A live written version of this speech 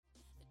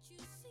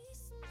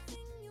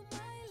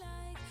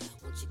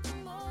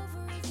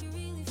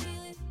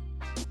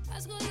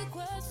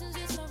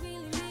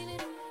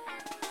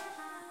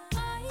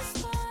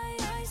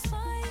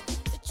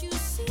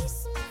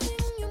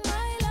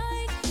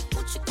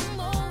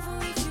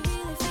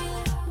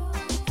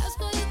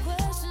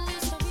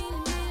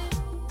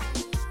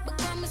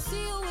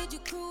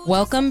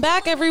Welcome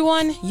back,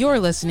 everyone. You're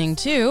listening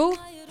to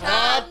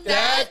Pop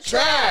That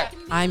Track.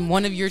 I'm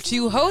one of your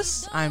two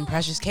hosts. I'm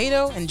Precious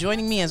Cato, and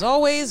joining me as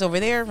always over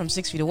there from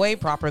 6 feet away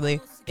properly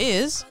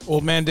is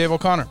Old Man Dave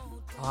O'Connor.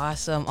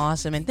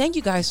 Awesome. And thank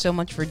you guys so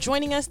much for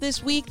joining us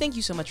this week. Thank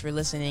you so much for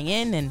listening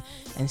in and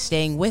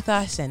staying with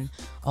us and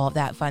all of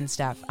that fun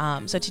stuff.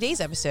 So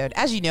today's episode,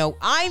 as you know,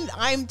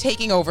 I'm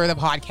taking over the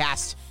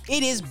podcast.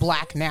 It is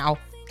black now.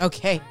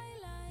 Okay.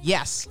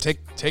 Yes.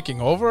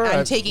 Taking over?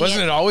 I'm taking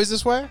Wasn't it always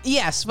this way?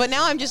 Yes, but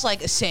now I'm just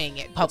like saying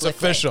it publicly. It's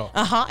official.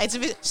 It's a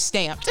bit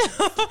stamped.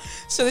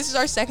 So this is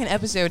our second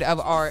episode of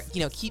our,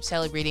 Keep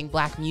Celebrating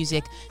Black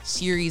Music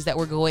series that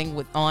we're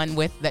going on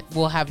with that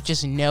will have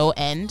just no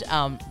end.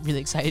 Really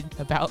excited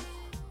about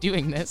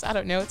doing this. I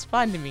don't know. It's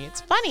fun to me.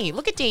 It's funny.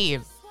 Look at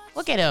Dave.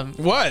 Look at him.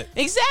 What?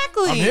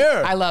 Exactly. I'm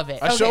here. I love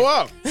it. I show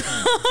up.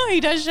 He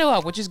does show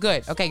up, which is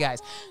good. Okay,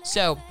 guys.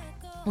 So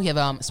we have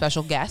a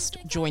special guest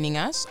joining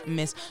us,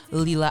 Miss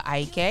Lila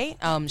Ike.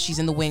 She's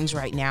in the wings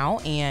right now,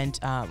 and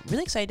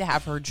really excited to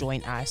have her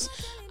join us.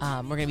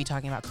 We're going to be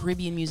talking about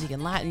Caribbean music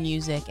and Latin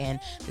music, and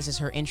this is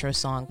her intro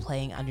song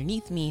playing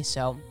underneath me,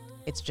 so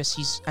it's just,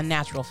 she's a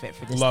natural fit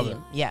for this Love theme.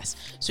 it. Yes.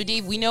 So,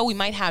 Dave, we know we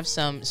might have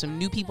some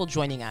new people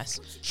joining us.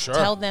 Sure.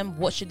 Tell them,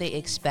 what should they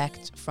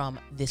expect from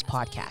this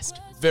podcast?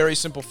 Very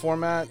simple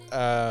format.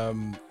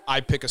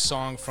 I pick a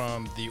song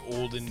from the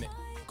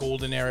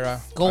golden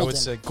era. I would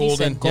say golden. He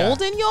said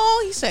golden,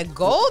 y'all? He said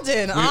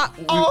golden. We won't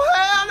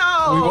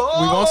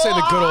say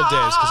the good old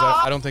days because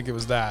I don't think it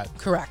was that.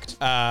 Correct.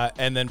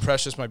 And then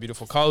Precious, my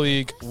beautiful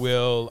colleague,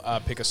 will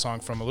pick a song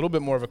from a little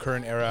bit more of a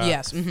current era.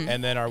 Yes. Mm-hmm.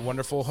 And then our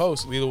wonderful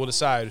host, Lila, will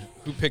decide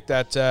who picked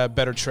that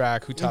better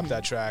track, who topped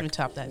that track. Who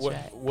topped that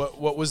track.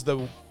 What was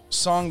the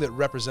song that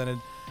represented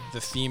the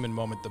theme and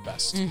moment the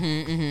best?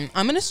 I'm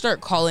going to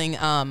start calling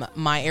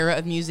my era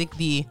of music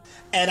the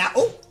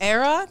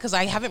era, because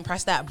I haven't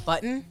pressed that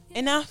button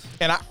enough.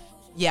 And I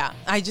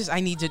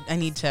need to.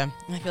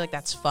 I feel like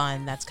that's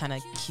fun. That's kind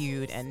of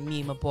cute and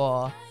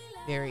memeable.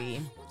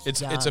 Very.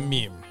 It's young. a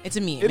meme. It's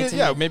a meme. It is,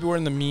 yeah. Maybe we're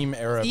in the meme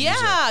era of music.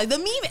 The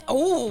meme.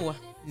 Oh,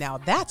 now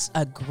that's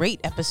a great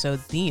episode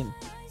theme.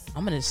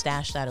 I'm going to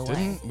stash that away.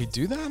 Didn't we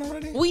do that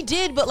already? We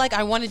did, but like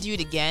I want to do it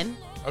again.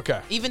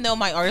 Okay. Even though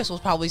my artist will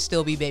probably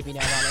still be Baby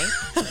Now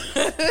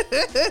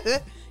Money.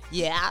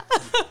 Yeah.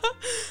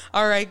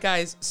 All right,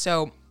 guys.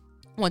 So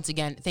once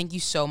again, thank you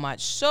so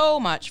much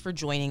for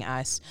joining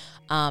us.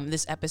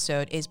 This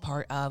episode is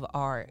part of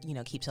our,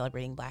 Keep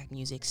Celebrating Black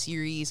Music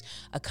series,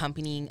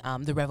 accompanying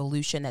the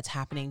revolution that's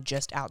happening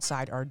just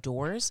outside our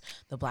doors,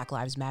 the Black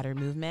Lives Matter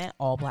movement.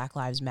 All Black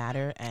Lives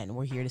Matter, and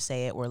we're here to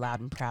say it. We're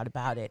loud and proud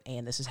about it,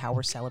 and this is how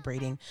we're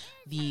celebrating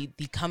the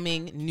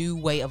coming new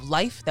way of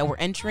life that we're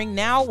entering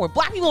now, where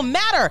Black people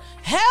matter.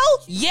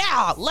 Hell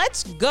yeah,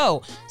 let's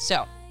go.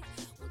 So,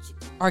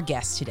 our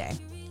guest today,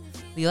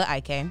 Lila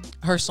Ike.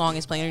 Her song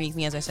is playing underneath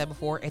me, as I said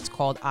before. It's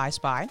called I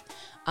Spy.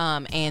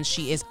 And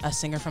she is a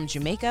singer from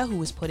Jamaica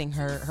who is putting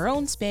her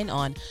own spin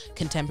on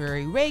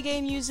contemporary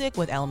reggae music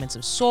with elements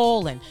of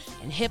soul and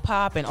hip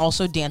hop and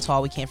also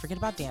dancehall. We can't forget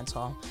about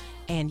dancehall.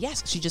 And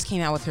yes, she just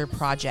came out with her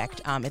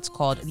project. It's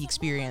called The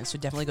Experience, so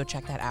definitely go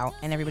check that out.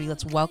 And everybody,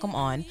 let's welcome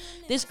on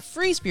this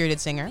free-spirited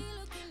singer,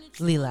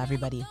 Lila,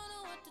 everybody.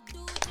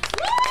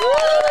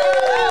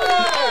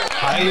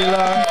 Hi,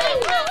 Lila.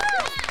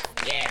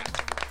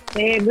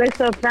 Hey, bless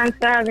up. Thanks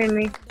for having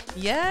me.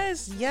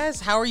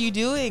 Yes. How are you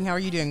doing?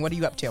 What are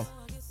you up to?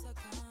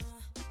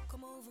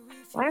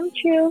 I'm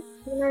chill.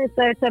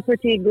 It's a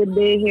pretty good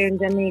day here in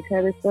Jamaica.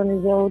 The sun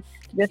is out.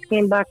 Just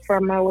came back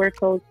from my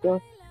workout,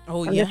 so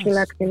I'm just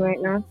relaxing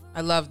right now.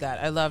 I love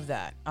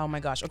that. Oh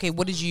my gosh. Okay,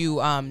 what did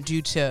you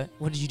do to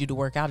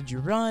work out? Did you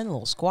run, a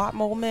little squat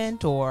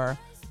moment, or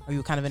are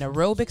you kind of an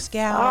aerobics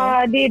gal?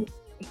 I did.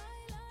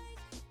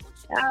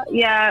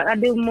 I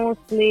do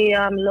mostly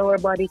lower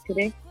body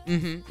today.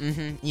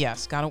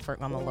 Yes, gotta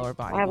work on the lower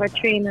body. I have a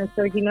trainer,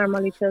 so he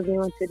normally tells me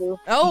what to do.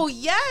 Oh,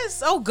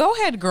 yes. Oh, go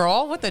ahead,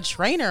 girl, with a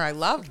trainer. I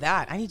love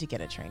that. I need to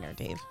get a trainer,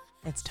 Dave.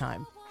 It's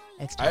time.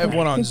 I have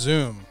one on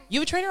Zoom. You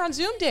have a trainer on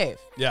Zoom, Dave?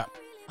 Yeah.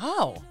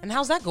 Oh, and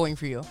how's that going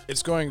for you?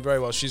 It's going very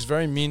well. She's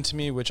very mean to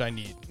me, which I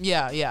need.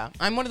 Yeah.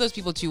 I'm one of those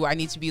people, too. I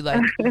need to be,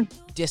 like,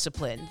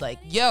 disciplined. Like,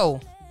 yo,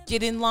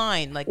 get in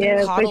line. Like,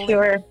 yeah, the coddling. For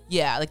sure.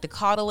 Yeah, like the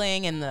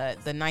coddling and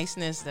the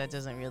niceness that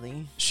doesn't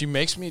really. She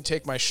makes me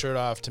take my shirt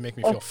off to make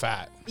me feel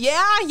fat.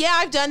 Yeah,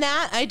 I've done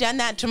that. I've done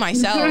that to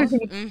myself.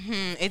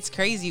 It's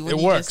crazy when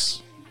it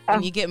works.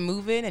 When you get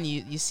moving and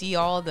you see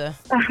all the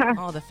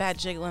fat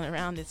jiggling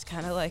around, it's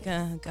kind of like,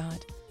 oh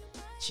God,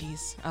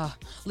 jeez.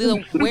 Lila,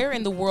 where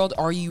in the world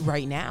are you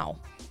right now?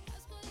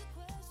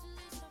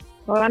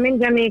 Well, I'm in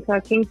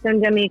Jamaica,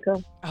 Kingston,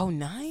 Jamaica. Oh,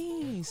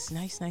 nice.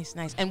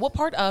 And what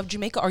part of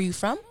Jamaica are you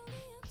from?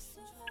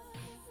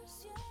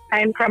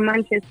 I'm from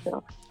Manchester.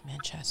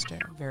 Manchester,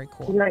 very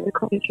cool. Like the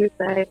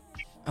countryside.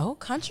 Oh,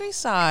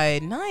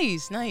 Countryside.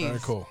 Nice. Very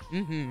cool.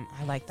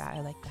 I like that.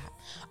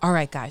 All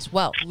right, guys.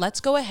 Well, let's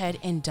go ahead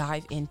and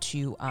dive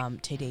into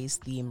today's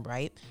theme,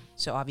 right?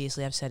 So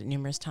obviously I've said it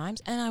numerous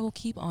times and I will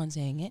keep on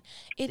saying it.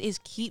 It is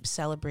keep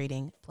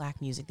celebrating Black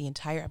music. The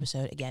entire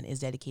episode, again, is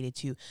dedicated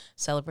to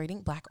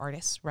celebrating Black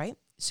artists, right?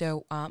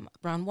 So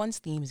round one's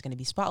theme is going to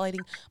be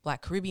spotlighting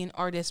Black Caribbean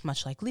artists,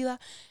 much like Lila.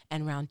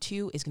 And round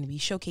two is going to be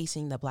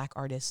showcasing the Black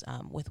artists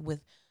with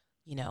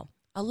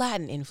a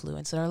Latin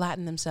influence that are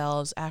Latin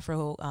themselves,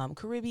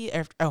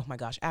 Afro-Caribbean,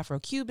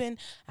 Afro-Cuban,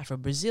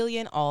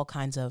 Afro-Brazilian, all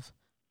kinds of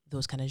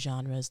those kind of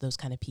genres, those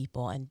kind of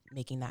people, and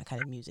making that kind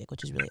of music,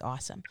 which is really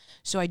awesome.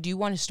 So I do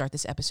want to start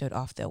this episode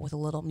off, though, with a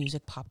little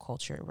music pop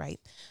culture, right?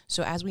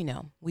 So as we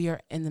know, we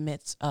are in the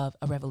midst of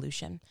a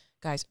revolution.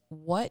 Guys,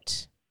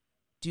 what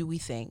do we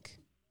think,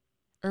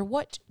 or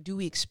what do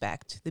we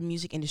expect the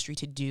music industry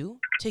to do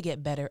to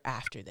get better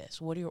after this?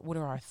 What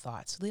are our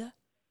thoughts, Leah?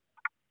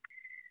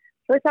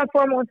 First and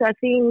foremost, I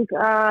think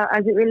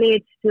as it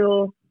relates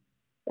to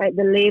like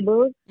the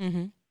labels,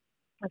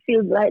 I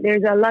feel like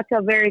there's a lot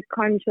of very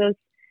conscious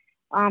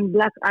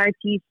Black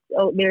artists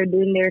out there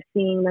doing their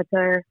thing that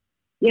are,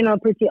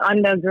 pretty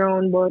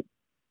underground. But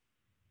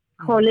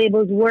how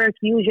labels work,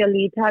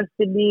 usually it has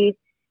to be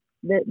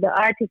the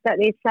artist that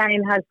they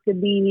sign has to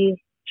be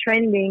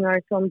trending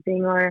or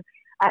something, or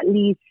at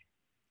least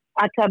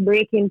at a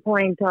breaking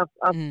point of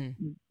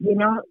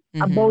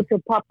about to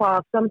pop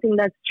off, something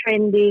that's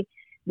trendy,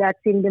 that's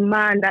in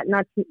demand, that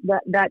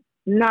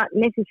not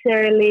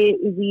necessarily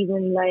is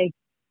even like,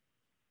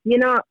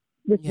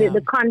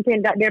 the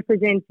content that they're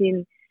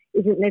presenting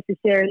isn't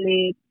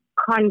necessarily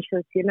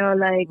conscious,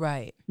 like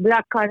right.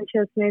 Black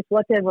consciousness,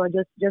 whatever,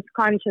 just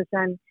conscious.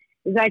 And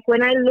it's like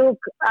when I look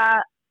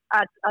at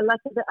a lot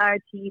of the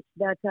artists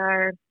that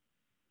are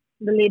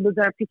the labels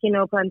are picking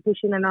up and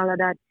pushing and all of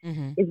that,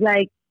 it's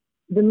like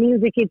the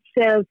music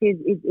itself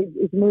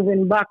is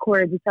moving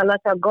backwards. It's a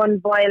lot of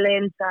gun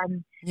violence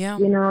and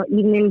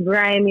even in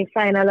grime you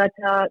find a lot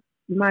of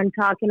man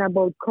talking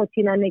about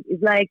cutting, and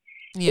it's like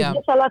it's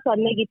just a lot of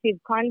negative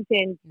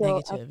content.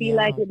 So I feel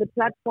like with the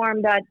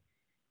platform that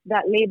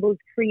labels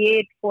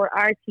create for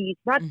artists,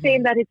 not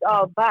saying that it's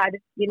all bad,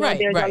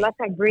 there's a lot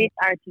of great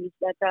artists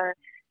that are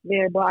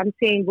there, but I'm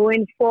saying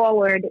going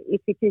forward,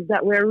 if it is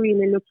that we're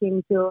really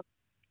looking to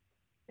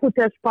put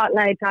a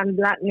spotlight on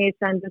Blackness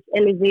and just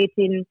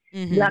elevating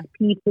Black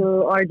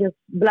people or just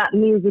Black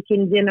music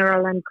in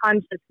general and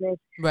consciousness,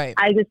 right.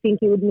 I just think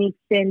it would make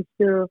sense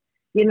to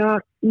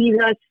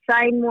either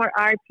sign more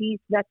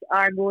artists that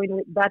are going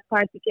with that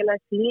particular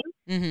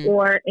theme,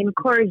 or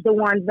encourage the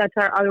ones that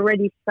are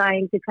already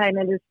signed to kind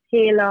of just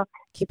tailor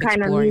the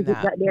kind of music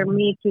that they're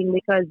making,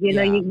 because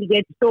you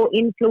get so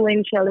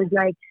influential. It's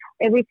like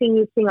everything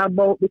you sing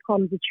about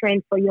becomes a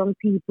trend for young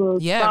people.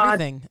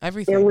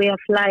 Everything their way of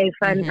life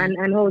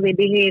and how they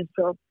behave.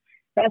 So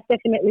that's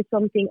definitely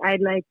something I'd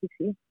like to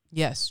see.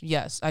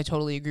 Yes, I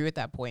totally agree with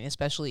that point,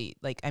 especially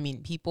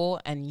people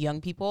and young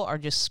people are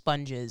just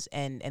sponges,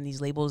 and these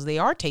labels, they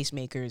are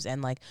tastemakers,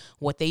 and like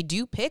what they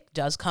do pick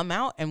does come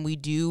out, and we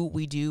do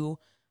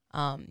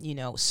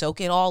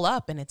soak it all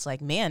up. And it's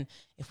like, man,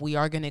 if we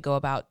are going to go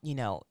about,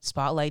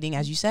 spotlighting,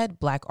 as you said,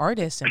 Black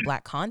artists and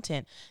Black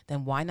content,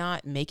 then why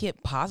not make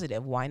it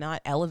positive? Why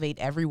not elevate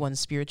everyone's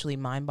spiritually,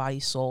 mind,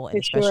 body, soul, and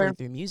especially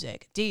through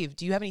music? Dave,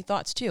 do you have any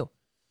thoughts too?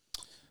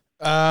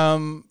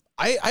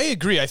 I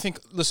agree. I think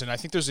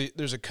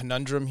there's a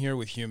conundrum here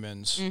with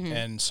humans,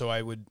 and so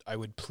I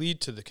would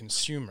plead to the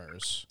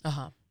consumers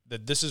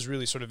that this is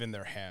really sort of in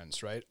their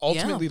hands, right?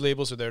 Ultimately,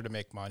 labels are there to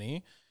make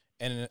money,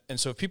 and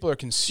so if people are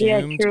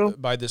consumed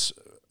by this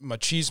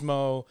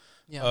machismo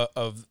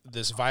of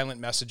this violent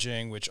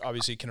messaging, which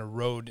obviously can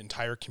erode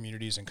entire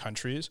communities and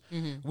countries,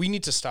 we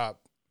need to stop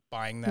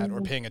buying that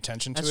or paying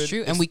attention to it. That's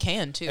true, and we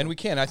can too. And we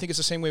can. I think it's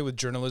the same way with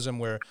journalism,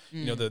 where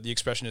the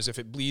expression is, if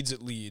it bleeds,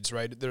 it leads,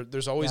 right?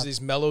 There's always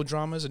these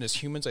melodramas, and as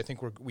humans, I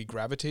think we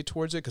gravitate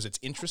towards it because it's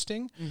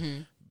interesting,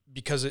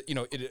 because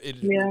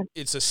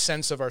it's a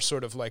sense of our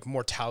sort of like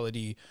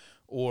mortality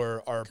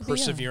or our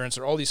perseverance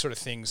or all these sort of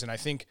things. And I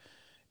think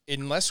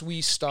unless we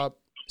stop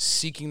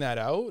seeking that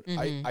out,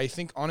 I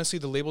think honestly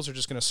the labels are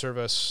just going to serve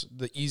us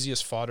the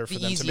easiest fodder for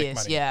them to make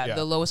money.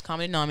 The lowest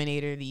common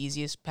denominator, the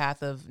easiest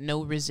path of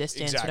no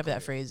resistance, whatever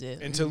that phrase is.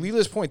 And to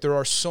Lila's point, there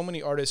are so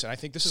many artists, and I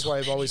think this is why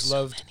I've always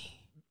loved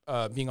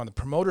being on the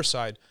promoter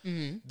side,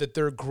 that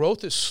their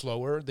growth is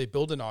slower, they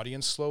build an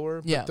audience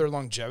slower, but their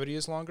longevity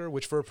is longer,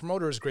 which for a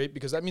promoter is great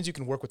because that means you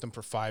can work with them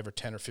for 5 or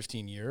 10 or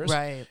 15 years.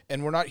 Right.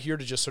 And we're not here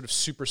to just sort of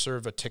super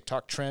serve a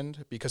TikTok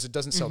trend because it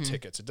doesn't sell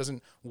tickets. It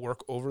doesn't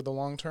work over the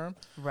long term.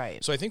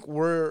 Right. So I think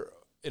we're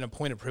in a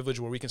point of privilege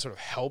where we can sort of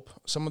help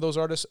some of those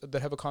artists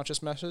that have a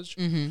conscious message.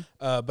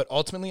 But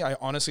ultimately, I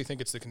honestly think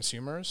it's the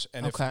consumers.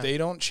 And if they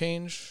don't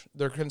change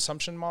their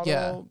consumption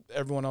model,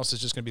 everyone else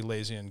is just going to be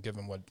lazy and give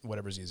them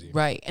whatever's easy.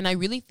 Right. And I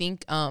really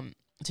think,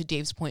 to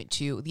Dave's point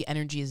too, the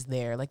energy is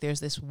there. Like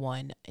there's this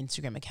one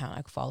Instagram account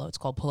I follow. It's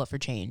called Pull Up for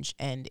Change.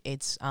 And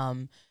it's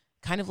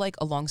kind of like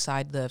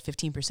alongside the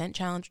 15%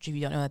 challenge, which if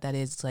you don't know what that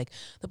is, it's like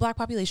the Black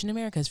population in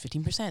America is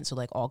 15%. So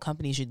like all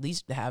companies should at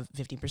least have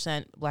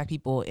 15% Black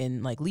people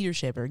in like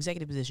leadership or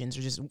executive positions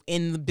or just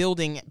in the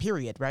building,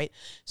 period, right?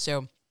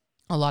 So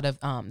a lot of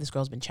this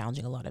girl's been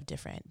challenging a lot of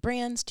different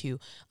brands to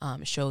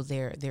show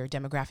their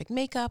demographic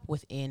makeup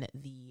within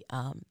the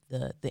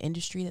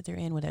industry that they're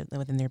in,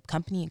 within their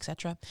company,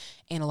 etc.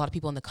 And a lot of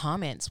people in the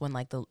comments, when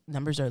like the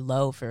numbers are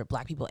low for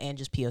Black people and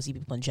just POC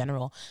people in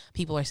general,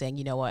 people are saying,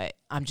 you know what,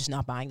 I'm just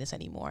not buying this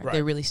anymore. Right.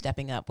 They're really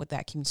stepping up with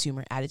that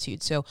consumer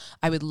attitude. So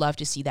I would love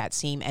to see that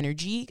same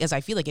energy, because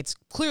I feel like it's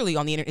clearly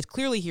on the internet, it's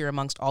clearly here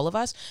amongst all of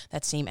us,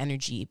 that same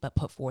energy, but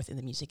put forth in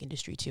the music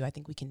industry too. I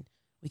think we can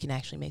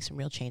actually make some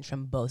real change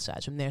from both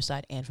sides, from their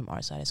side and from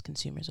our side as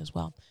consumers as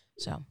well.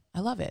 So I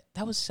love it.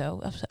 That was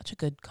such a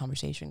good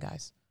conversation,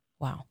 guys.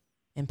 Wow.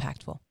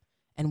 Impactful.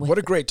 And what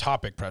a great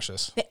topic,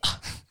 Precious.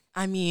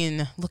 I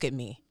mean, look at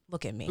me.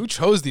 Who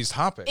chose these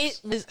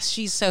topics?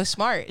 She's so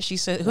smart.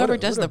 Whoever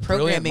does the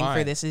programming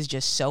for this is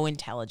just so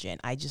intelligent.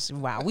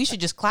 Wow. We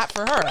should just clap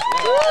for her.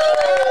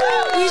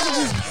 we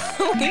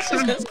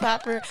should just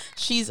clap for her.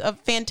 She's a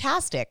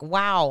fantastic.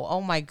 Wow.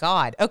 Oh my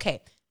God.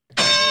 Okay.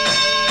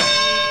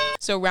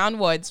 So round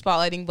one,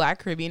 spotlighting Black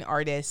Caribbean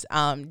artists.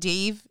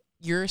 Dave,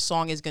 your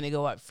song is going to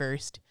go up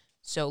first.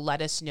 So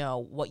let us know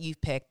what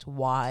you've picked,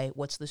 why,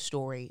 what's the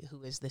story,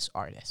 who is this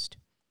artist?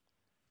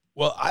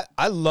 Well,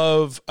 I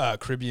love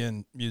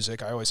Caribbean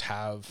music. I always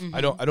have. Mm-hmm.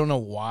 I don't know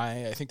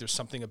why. I think there's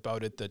something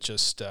about it that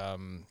just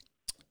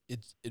it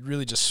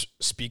really just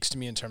speaks to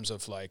me in terms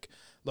of like,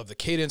 love the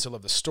cadence, I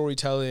love the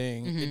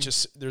storytelling.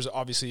 Mm-hmm. There's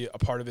obviously a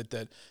part of it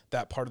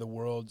that part of the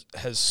world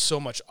has so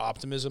much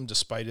optimism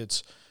despite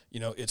its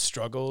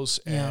struggles.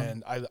 Yeah.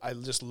 And I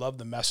just love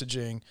the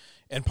messaging.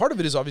 And part of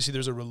it is obviously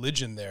there's a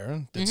religion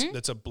there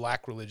that's a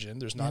Black religion.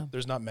 There's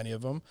not many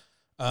of them.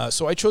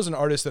 So I chose an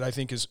artist that I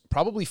think is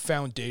probably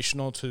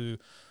foundational to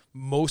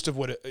most of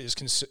what is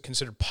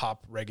considered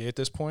pop reggae at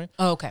this point.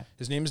 Oh, okay.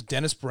 His name is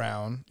Dennis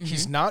Brown. Mm-hmm.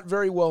 He's not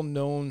very well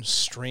known,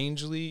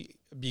 strangely,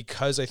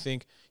 because I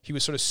think he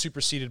was sort of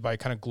superseded by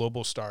kind of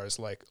global stars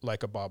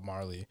like a Bob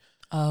Marley.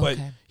 Oh, but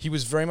okay. He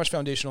was very much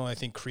foundational, I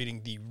think,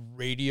 creating the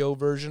radio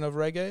version of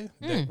reggae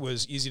that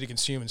was easy to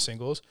consume in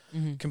singles.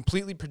 Mm-hmm.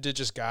 Completely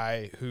prodigious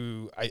guy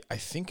who I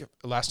think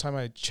last time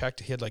I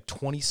checked, he had like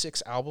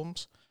 26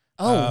 albums.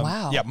 Oh,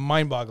 wow. Yeah,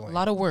 mind-boggling. A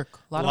lot of work.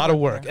 A lot of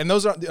work. And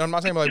those I'm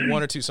not talking about like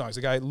one or two songs.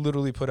 The guy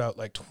literally put out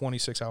like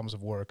 26 albums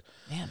of work.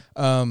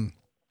 Man.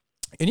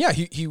 And yeah,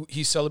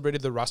 he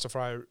celebrated the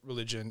Rastafari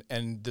religion,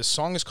 and this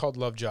song is called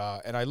Love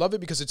Jah, and I love it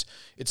because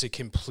it's a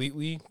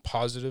completely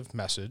positive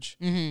message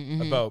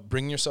about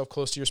bringing yourself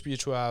close to your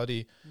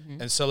spirituality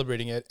and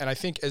celebrating it. And I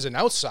think as an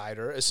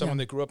outsider, as someone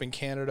that grew up in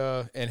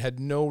Canada and had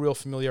no real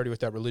familiarity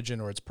with that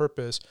religion or its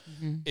purpose,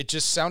 it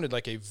just sounded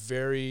like a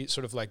very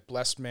sort of like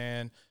blessed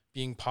man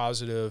being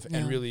positive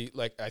and really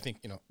like, I think,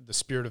 the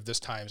spirit of this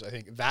times, I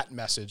think that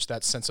message,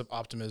 that sense of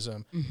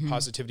optimism,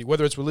 positivity,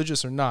 whether it's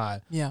religious or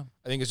not, I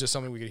think it's just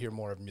something we could hear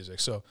more of in music.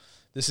 So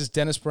this is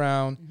Dennis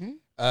Brown.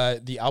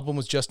 The album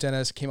was Just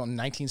Dennis, came out in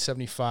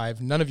 1975.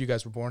 None of you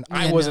guys were born.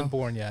 I wasn't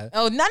born yet.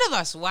 Oh, none of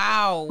us.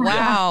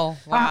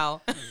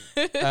 Wow.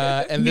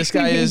 And this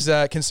guy is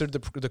considered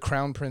the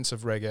crown prince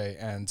of reggae,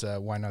 and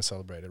why not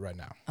celebrate it right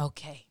now?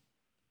 Okay.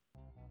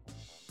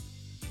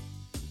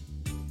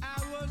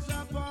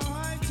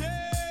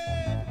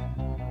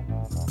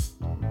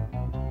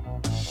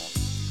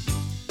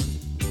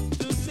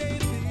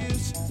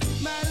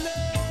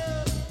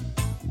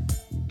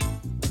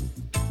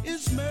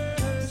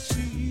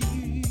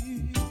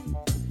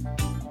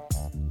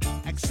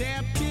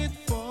 Accept it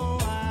for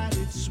what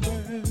it's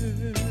worth.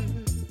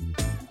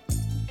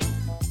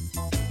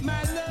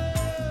 My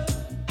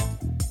love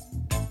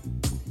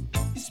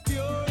is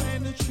pure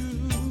and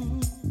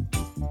true.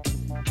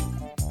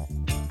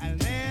 I'll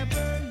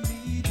never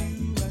lead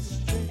you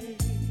astray.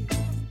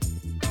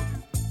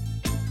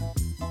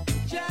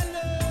 Your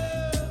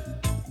love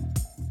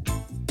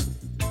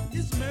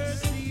is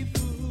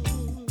merciful,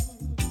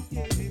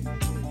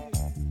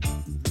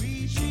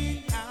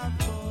 reaching out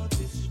for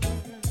this world.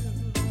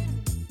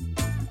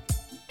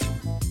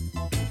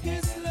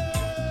 His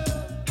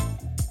love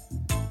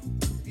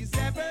is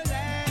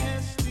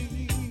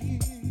everlasting,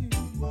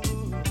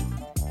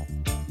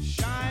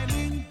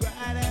 shining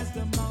bright as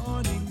the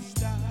morning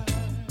star.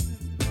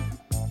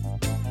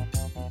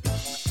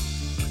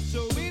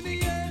 So in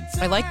the end,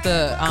 I like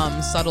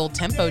the subtle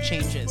tempo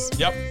changes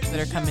Yep. that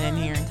are coming in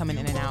here and coming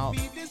in and out.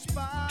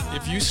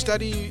 If you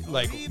study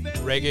like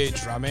reggae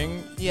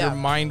drumming, your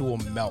mind will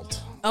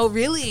melt. Oh,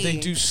 really? They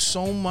do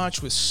so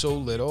much with so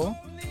little.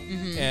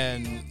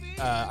 And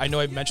I know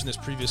I've mentioned this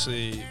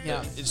previously.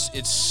 Yeah.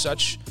 It's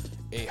such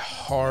a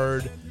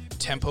hard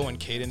tempo and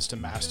cadence to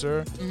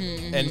master.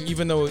 And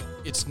even though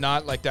it's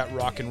not like that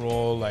rock and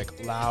roll,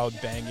 like loud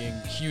banging,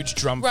 huge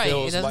drum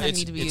fills, it doesn't like,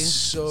 need to be it's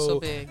so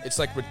big. It's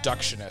like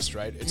reductionist,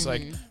 right? It's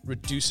like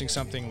reducing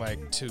something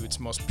like to its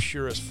most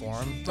purest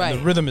form. Right. And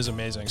the rhythm is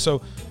amazing.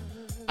 So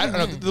I don't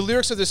know, the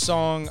lyrics of this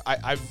song,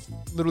 I've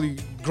literally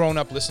grown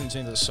up listening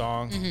to this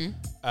song.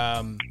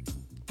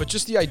 But but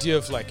just the idea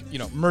of like, you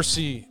know,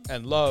 mercy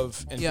and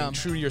love and Yeah. being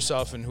true to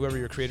yourself and whoever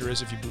your creator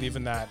is, if you believe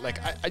in that. Like,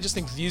 I just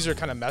think these are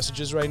kind of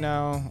messages right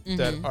now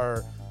that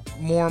are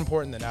more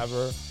important than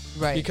ever.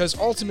 Right. Because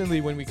ultimately,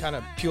 when we kind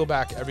of peel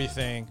back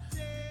everything,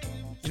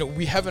 you know,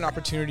 we have an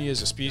opportunity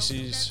as a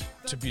species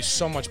to be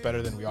so much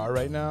better than we are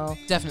right now.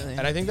 Definitely.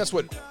 And I think that's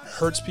what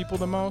hurts people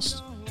the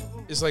most,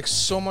 is like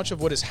so much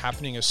of what is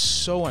happening is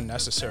so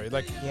unnecessary.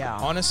 Like, Yeah.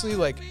 honestly,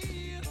 like,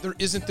 there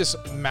isn't this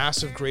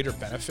massive greater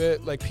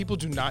benefit. Like, people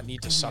do not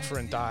need to suffer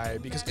and die,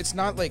 because it's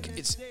not like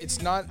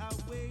it's not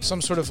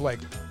some sort of like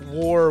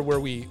war where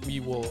we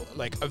will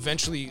like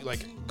eventually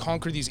like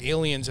conquer these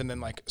aliens and then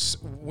like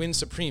win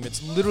supreme.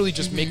 It's literally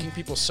just making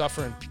people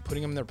suffer and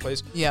putting them in their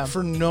place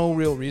for no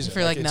real reason.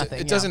 For like nothing,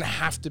 It yeah. doesn't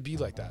have to be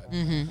like that.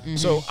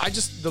 So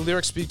the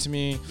lyrics speak to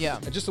me. Yeah.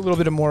 And just a little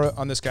bit more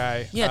on this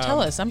guy. Yeah,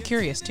 tell us. I'm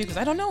curious too, because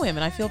I don't know him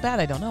and I feel bad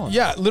I don't know him.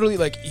 Yeah, literally,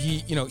 like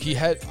he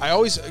had. I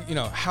always,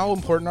 how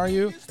important are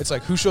you? It's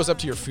like, who shows up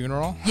to your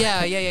funeral?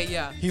 Yeah.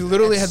 He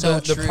literally That's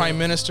had so the true. Prime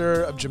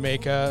Minister of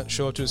Jamaica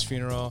show up to his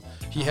funeral.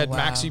 He had wow.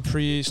 Maxi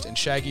Priest and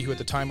Shaggy, who at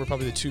the time were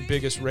probably the two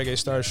biggest reggae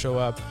stars, show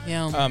up.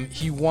 Yeah.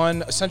 He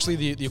won essentially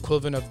the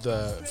equivalent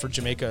of for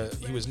Jamaica.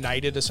 He was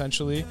knighted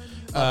essentially,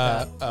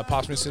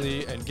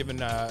 posthumously, and given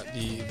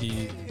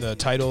the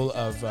title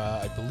of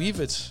I believe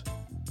it's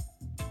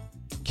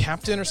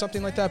captain or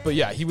something like that. But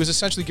yeah, he was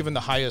essentially given the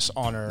highest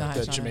honor The highest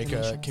that honor,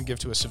 Jamaica sure. can give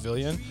to a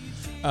civilian.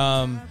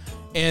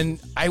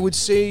 And I would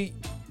say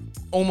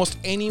almost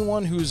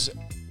anyone who's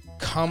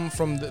come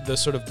from the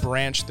sort of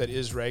branch that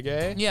is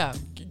reggae, Yeah.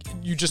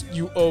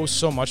 you owe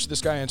so much to this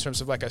guy in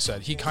terms of, like I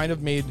said, he kind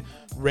of made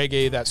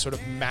reggae that sort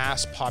of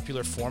mass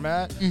popular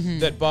format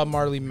that Bob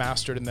Marley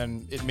mastered, and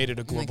then it made it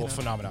a global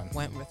phenomenon.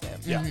 Went with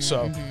it. Yeah,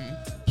 so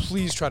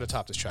please try to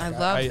top this track. I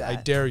love I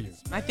that. dare you.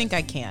 I think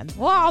I can.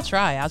 Well, I'll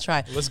try.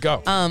 Let's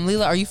go.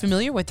 Leela, are you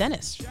familiar with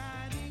Dennis?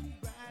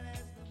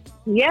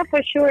 Yeah,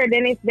 for sure.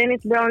 Dennis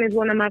Brown is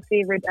one of my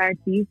favorite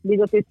artists.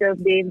 Big up yourself,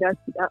 Dave. That's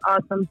an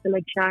awesome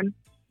selection.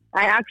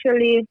 I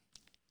actually,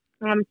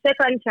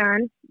 Second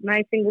Chance,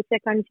 my single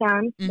Second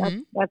Chance,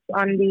 that's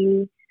on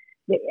the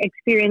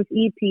Experience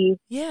EP.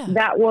 Yeah.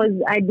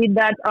 I did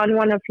that on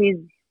one of his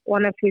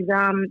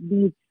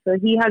beats. So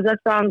he has a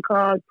song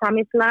called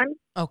Promised Land.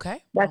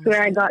 Okay. That's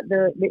where I got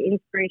the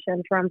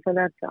inspiration from for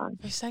that song.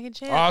 Your second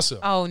chance. Awesome.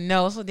 Oh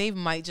no, so Dave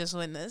might just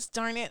win this.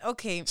 Darn it.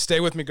 Okay. Stay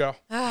with me, girl.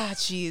 Ah,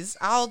 jeez.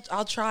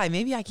 I'll try.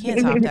 Maybe I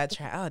can top that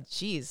track. Oh,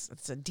 jeez.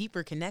 It's a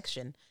deeper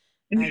connection.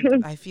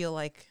 I feel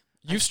like.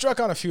 You've struck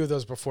on a few of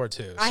those before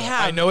too. I so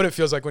have. I know what it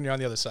feels like when you're on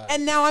the other side.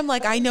 And now I'm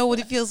like, I know what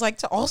it feels like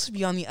to also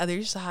be on the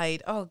other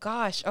side. Oh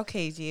gosh.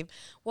 Okay, Dave.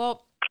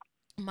 Well,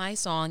 my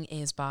song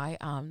is by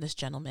this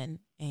gentleman,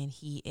 and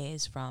he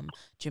is from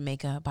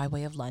Jamaica by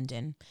way of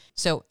London.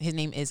 So his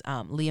name is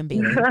Liam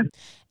Bailey,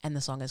 and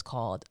the song is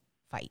called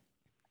Fight.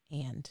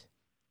 And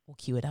we'll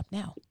cue it up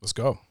now. Let's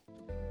go.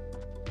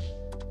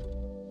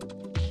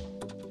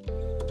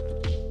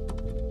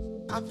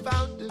 I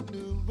found a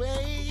new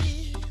way.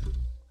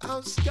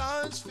 Our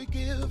scars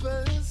forgive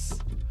us.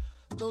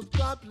 Those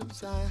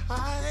problems I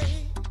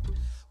hide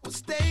will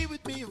stay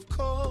with me, of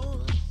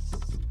course.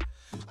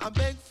 I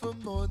beg for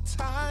more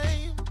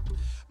time,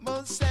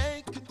 more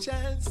second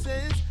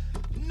chances.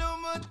 No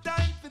more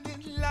time for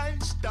this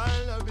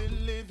lifestyle I've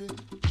been living.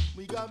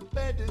 We got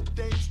better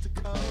days to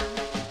come.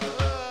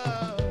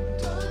 Oh,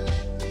 don't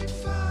let me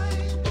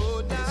fight.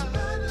 Oh, now this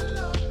battle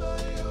on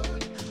my own.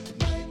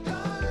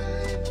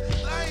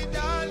 My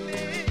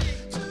darling,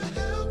 to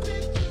help me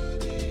through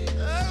this.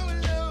 Oh,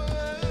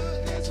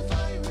 Lord, there's a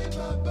fire in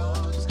my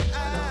bones.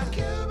 I don't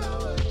care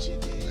about what you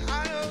did. I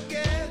don't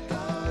care,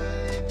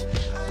 darling.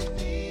 I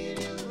need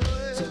you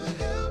to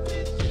help me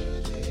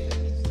through this.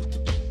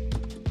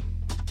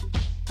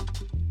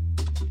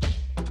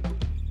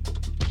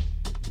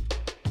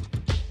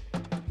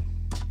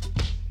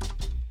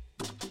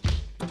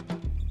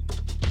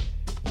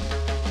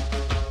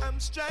 I'm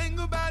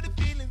strangled by the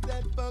feelings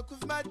that fuck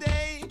with my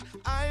day.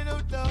 I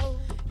don't know.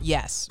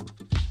 Yes.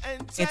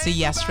 It's a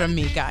yes from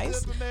me,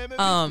 guys.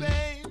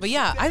 But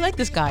yeah, I like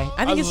this guy.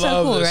 I think it's so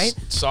love cool, this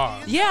right?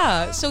 song.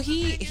 Yeah. So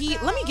he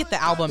let me get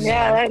the album.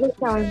 Yeah, name. I like the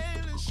song.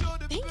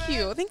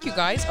 Thank you,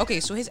 guys. Okay,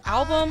 so his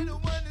album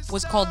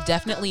was called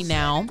Definitely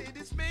Now,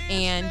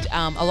 and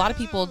a lot of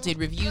people did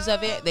reviews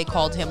of it. They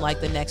called him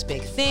like the next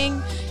big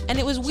thing, and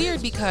it was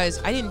weird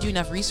because I didn't do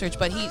enough research,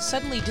 but he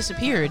suddenly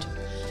disappeared,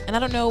 and I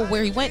don't know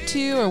where he went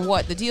to or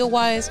what the deal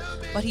was,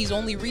 but he's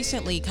only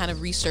recently kind of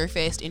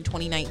resurfaced in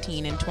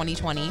 2019 and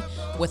 2020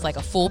 with like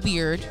a full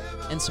beard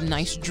and some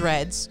nice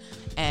dreads,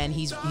 and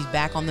he's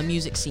back on the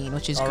music scene,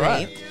 which is All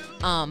great.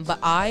 right. But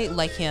I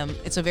like him.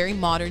 It's a very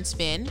modern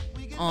spin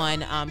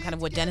on kind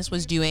of what Dennis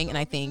was doing, and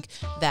I think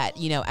that,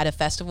 you know, at a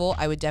festival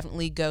I would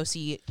definitely go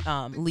see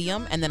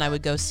Liam, and then I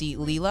would go see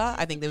Leela.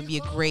 I think that would be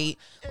a great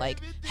like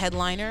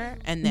headliner,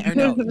 and then, or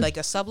no, like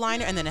a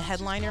subliner and then a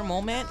headliner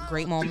moment.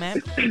 Great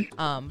moment.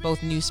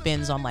 Both new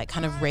spins on like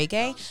kind of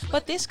reggae,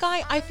 but this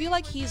guy, I feel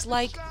like he's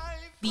like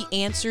the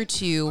answer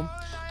to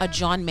a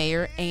John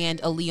Mayer and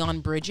a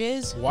Leon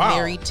Bridges Wow.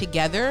 married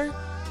together.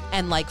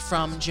 and like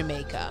from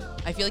Jamaica.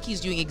 I feel like he's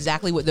doing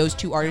exactly what those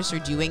two artists are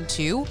doing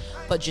too,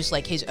 but just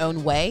like his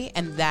own way,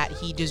 and that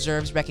he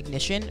deserves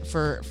recognition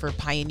for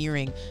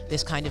pioneering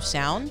this kind of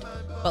sound,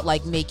 but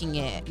like making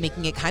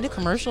it kind of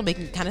commercial,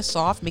 making it kind of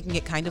soft, making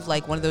it kind of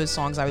like one of those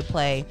songs I would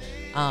play,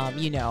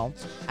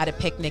 at a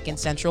picnic in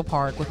Central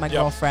Park with my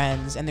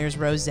girlfriends, and there's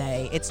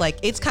rosé. It's like,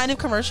 it's kind of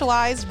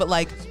commercialized, but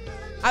like,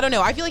 I don't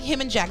know. I feel like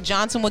him and Jack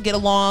Johnson would get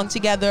along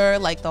together,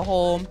 like the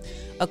whole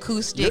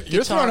acoustic.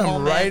 You're throwing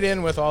him right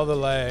in with all the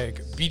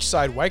like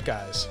beachside white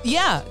guys.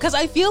 Yeah, because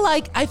I feel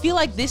like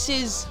this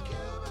is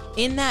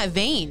in that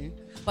vein,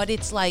 but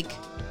it's like,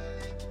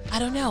 I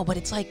don't know, but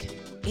it's like,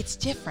 it's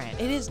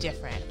different. It is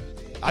different.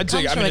 I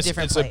dig it. I mean,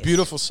 it's a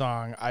beautiful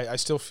song. I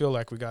still feel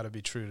like we got to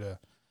be true to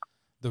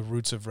the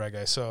roots of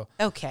reggae. So,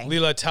 okay,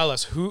 Leela, tell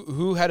us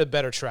who had a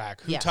better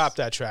track? Who topped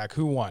that track?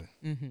 Who won?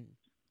 Mm-hmm.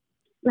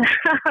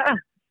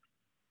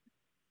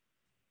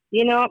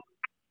 You know,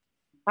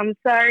 I'm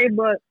sorry,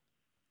 but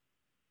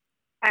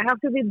I have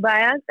to be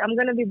biased. I'm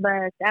going to be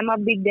biased. I'm a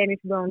big Dennis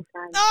Brown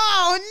fan.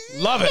 Oh,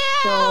 love it.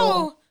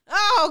 So,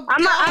 oh,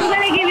 I'm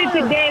going to give it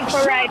to Dave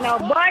for right now.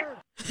 But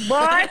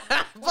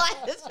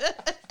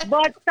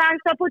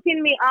thanks for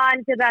putting me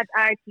on to that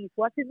artist.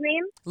 What's his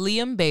name?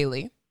 Liam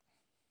Bailey.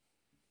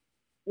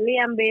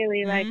 Liam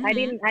Bailey. Like, I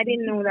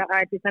didn't know that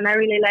artist, and I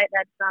really like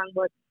that song,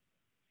 but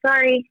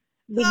sorry.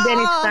 Big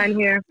Dennis fan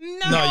here.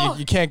 No,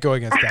 you can't go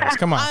against Dennis.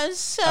 Come on. I'm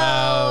so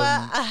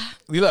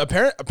Leela,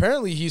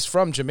 apparently he's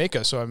from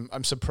Jamaica, so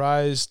I'm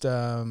surprised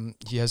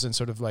he hasn't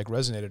sort of like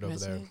resonated over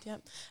there.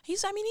 Yep.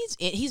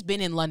 He's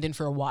been in London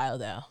for a while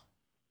though.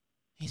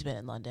 He's been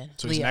in London.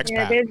 So he's an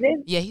expat.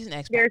 He's an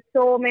expat. There's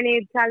so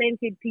many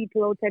talented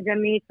people out of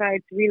Jamaica.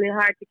 It's really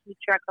hard to keep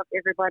track of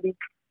everybody.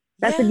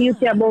 That's the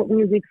beauty about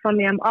music for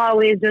me. I'm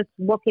always just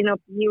walking up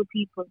new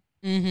people.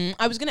 Mm-hmm.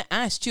 I was going to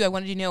ask, too, I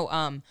wanted to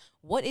know,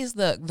 what is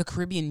the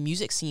Caribbean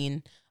music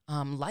scene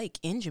like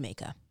in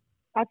Jamaica?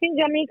 I think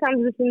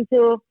Jamaicans listen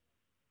to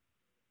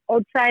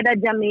outside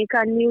of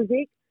Jamaican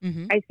music.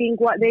 Mm-hmm. I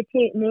think what they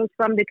take most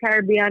from the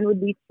Caribbean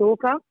would be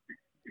soca.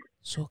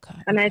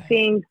 And okay. I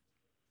think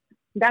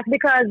that's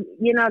because,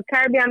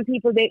 Caribbean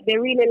people, they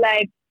really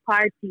like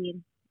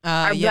partying.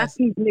 Black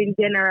people in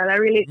general. I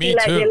really feel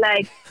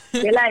like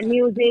they like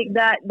music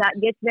that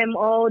gets them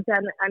out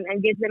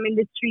and gets them in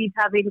the streets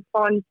having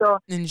fun. So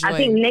I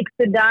think next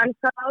to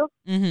dancehall,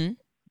 in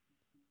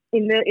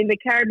the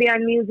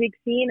Caribbean music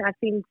scene, I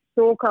think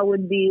soca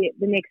would be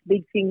the next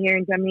big thing here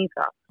in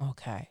Jamaica.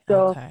 Okay.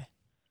 So I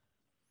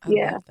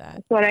love that.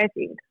 That's what I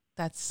think.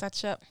 That's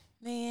such a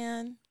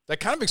man. That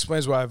kind of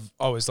explains why I've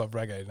always loved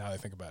reggae. Now that I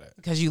think about it,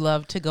 because you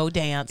love to go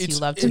dance, you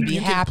love to be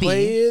happy. You can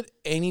play it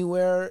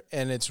anywhere,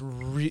 and it's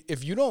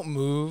if you don't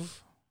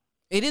move,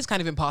 it is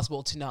kind of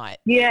impossible to not.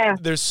 Yeah,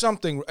 there's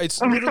something.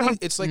 It's literally,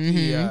 it's like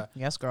the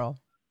yes, girl.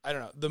 I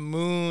don't know, the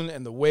moon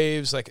and the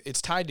waves. Like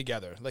it's tied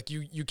together. Like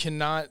you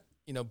cannot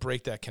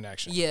break that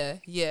connection.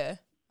 Yeah.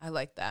 I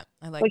like that.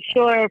 For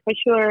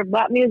sure.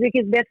 But music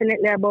is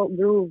definitely about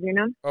groove.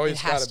 Oh, it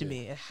has to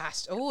be. It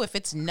has to. Oh, if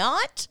it's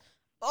not,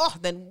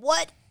 then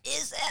what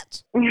is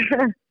it?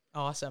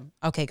 Awesome.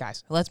 Okay,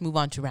 guys, let's move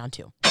on to round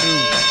 2.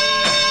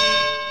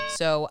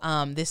 So,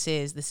 this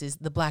is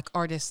the Black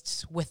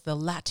artists with the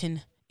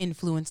Latin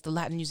influence, the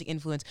Latin music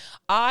influence.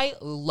 I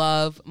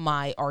love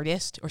my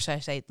artist, or should I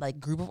say, like,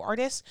 group of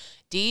artists.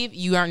 Dave,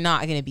 you are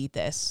not going to beat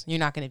this. You're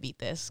not going to beat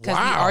this because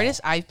the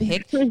artists I've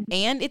picked,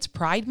 and it's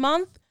Pride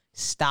Month.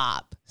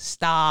 Stop.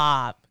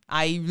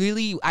 I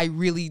really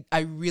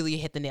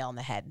hit the nail on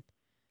the head.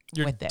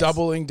 You're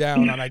doubling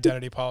down on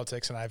identity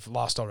politics, and I've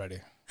lost already.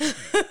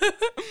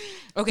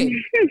 Okay.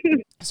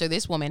 So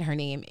this woman, her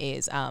name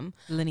is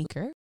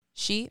Lineker.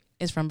 She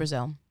is from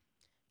Brazil.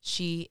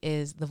 She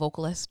is the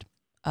vocalist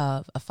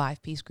of a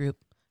 5-piece group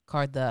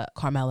called the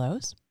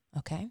Carmelos.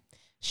 Okay.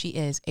 She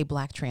is a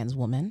Black trans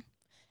woman,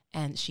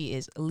 and she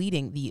is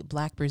leading the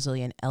Black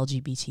Brazilian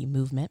LGBT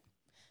movement.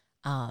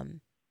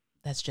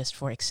 That's just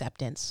for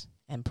acceptance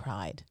and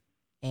pride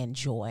and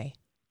joy.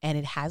 And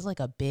it has like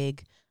a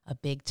big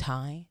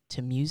tie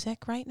to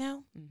music right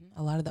now. Mm-hmm.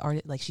 A lot of the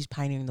artists, like, she's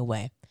pioneering the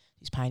way.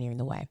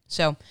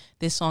 So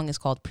this song is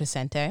called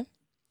Presente,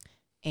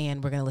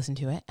 and we're going to listen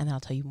to it, and then I'll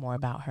tell you more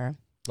about her.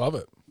 Love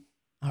it.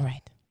 All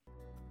right.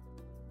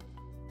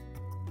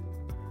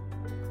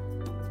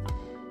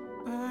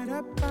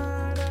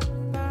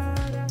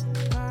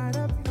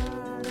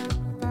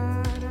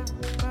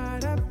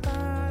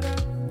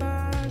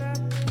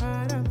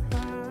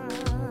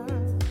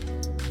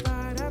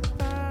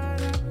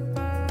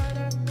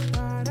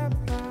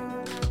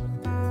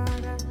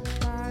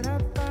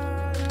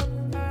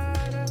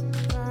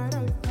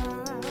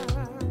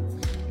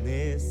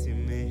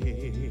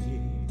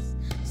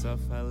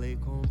 Falei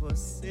com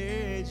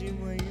você de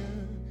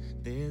manhã,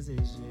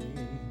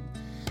 desejei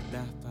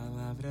dar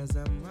palavras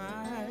a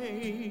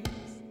mais.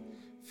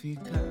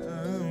 Fica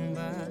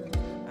âmbar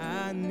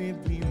a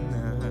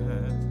neblina,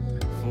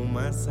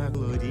 fumaça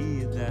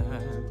colorida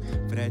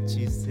pra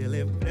te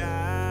celebrar.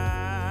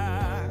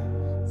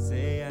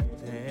 Sei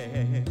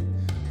até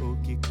o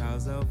que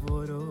causa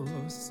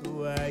alvoroço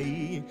nosso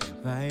aí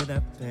vai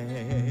dar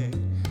pé.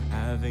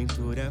 A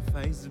aventura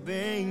faz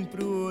bem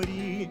pro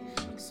ori.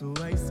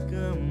 Sua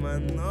escama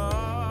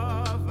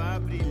nova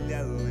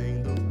brilha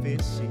além do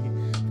peixe.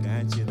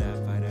 Pra te dar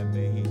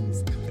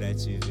parabéns, pra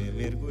te ver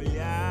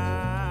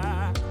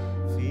mergulhar.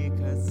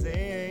 Fica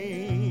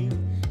zen,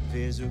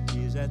 vejo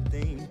que já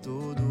tem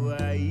tudo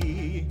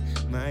aí.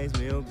 Mas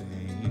meu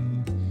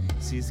bem,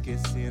 se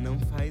esquecer não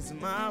faz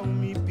mal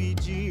me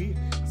pedir.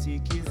 Se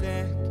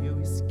quiser que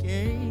eu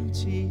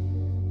esquente,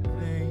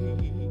 vem,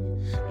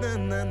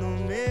 nana no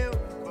meu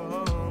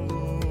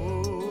colo,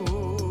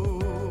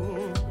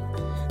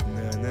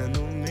 nana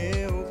no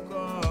meu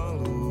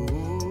colo,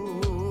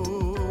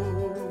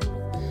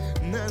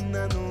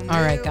 nana no meu colo.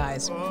 All right,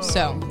 guys.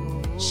 So,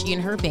 she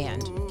and her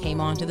band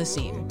came onto the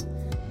scene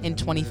in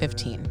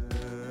 2015.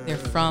 They're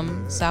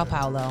from Sao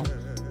Paulo,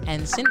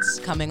 and since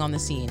coming on the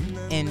scene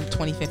in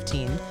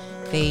 2015,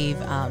 they've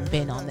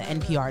been on the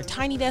NPR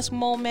Tiny Desk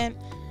Moment.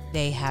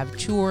 They have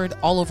toured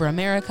all over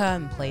America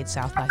and played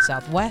South by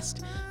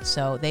Southwest.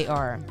 So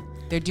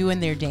they're doing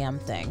their damn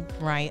thing,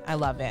 right? I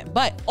love it.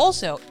 But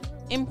also,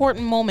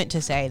 important moment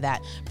to say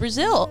that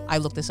Brazil, I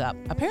looked this up,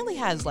 apparently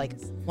has like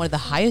one of the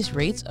highest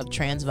rates of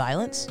trans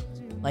violence.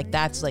 Like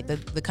that's like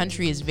the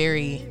country is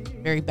very,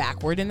 very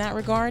backward in that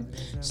regard.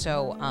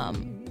 So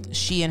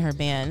she and her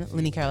band,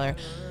 Lenny Keller,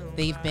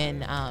 they've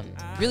been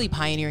really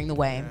pioneering the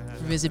way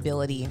for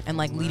visibility and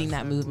like leading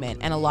that movement.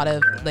 And a lot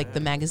of like the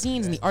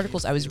magazines and the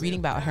articles I was reading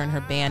about her and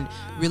her band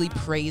really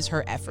praise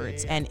her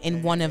efforts. And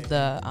in one of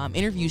the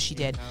interviews she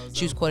did,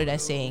 she was quoted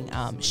as saying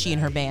she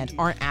and her band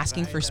aren't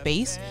asking for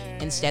space.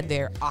 Instead,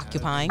 they're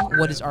occupying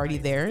what is already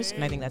theirs.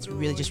 And I think that's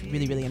really just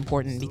really, really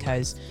important,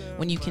 because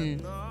when you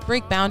can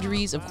break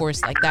boundaries, of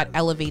course, like that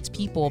elevates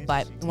people,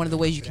 but one of the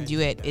ways you can do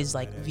it is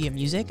like via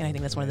music. And I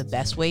think that's one of the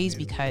best ways,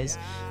 because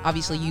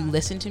obviously you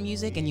listen to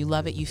music and you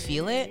love it, you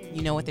feel it,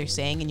 you know what they're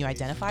saying and you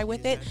identify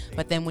with it.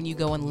 But then when you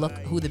go and look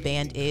who the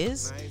band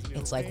is,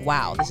 it's like,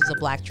 wow, this is a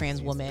black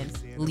trans woman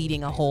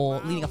leading a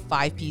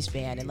 5-piece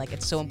band. And like,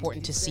 it's so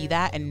important to see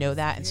that and know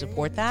that and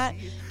support that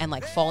and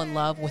like fall in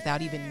love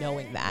without even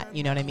knowing that,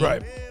 you know what I mean?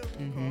 Right.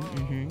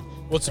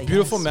 Well, it's a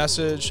beautiful yes.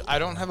 message. I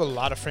don't have a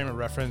lot of frame of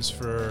reference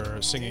for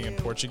singing in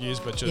Portuguese,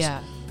 but just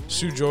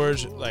Sue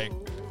George, like,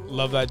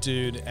 love that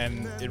dude.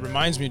 And it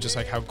reminds me just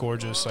like how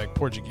gorgeous like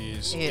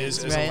Portuguese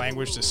is right? a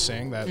language to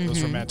sing. That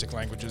those romantic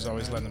languages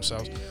always lend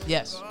themselves.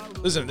 Yes.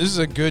 Listen, this is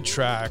a good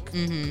track.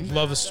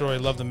 Love the story,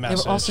 love the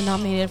message. They were also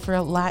nominated for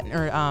a Latin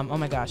or oh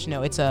my gosh,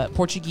 no, it's a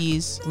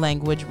Portuguese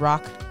language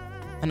rock,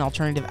 an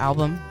alternative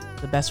album.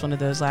 The best one of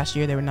those last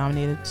year. They were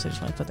nominated, so I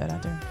just want to put that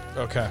out there.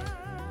 Okay.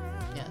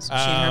 Yes, she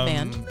and her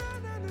band.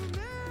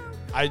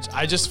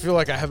 I just feel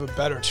like I have a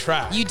better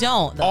track. You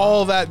don't, though.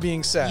 All that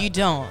being said. You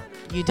don't.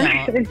 You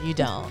don't. You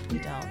don't. You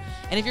don't.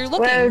 And if you're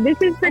looking, Well,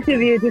 this is pretty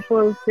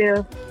beautiful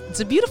still. it's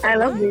a beautiful. I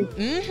love this.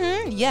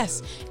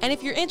 Yes. And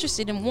if you're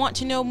interested and want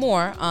to know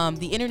more,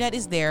 the internet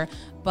is there.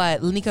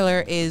 But Lenny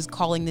Keller is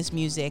calling this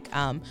music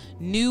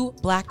New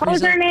Black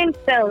How's Brazil. her name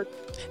spelled?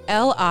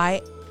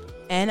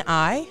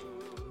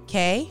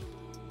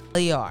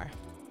 LINIKLER.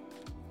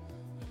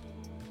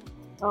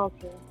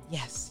 Okay.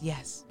 Yes,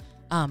 yes.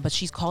 But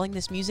she's calling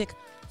this music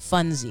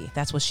Funzy.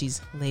 That's what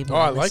she's labeling.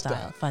 Oh, I the like style.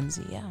 that.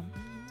 Funzy, yeah.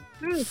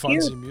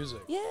 Funzy music.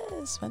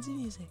 Yes, Funzy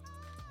music.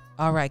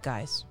 All right,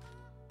 guys.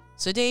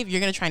 So, Dave,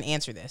 you're going to try and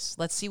answer this.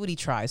 Let's see what he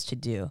tries to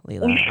do,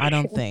 Leela. I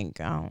don't think.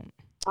 All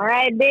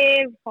right,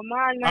 Dave. Come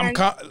on, man.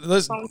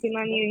 Listen, Counting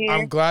on you here.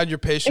 I'm glad you're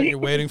patient. You're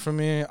waiting for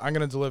me. I'm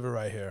going to deliver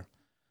right here.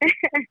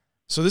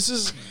 So this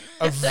is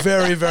a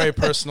very, very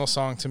personal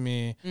song to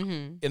me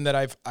in that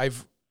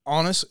I've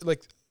honestly,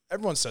 like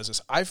everyone says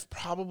this, I've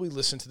probably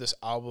listened to this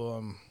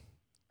album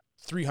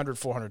 300,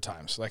 400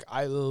 times. Like,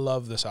 I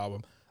love this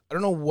album. I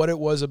don't know what it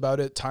was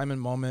about it, time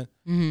and moment,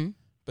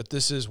 but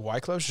this is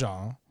Wyclef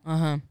Jean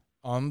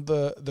on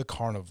the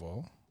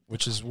Carnival,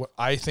 which is what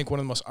I think one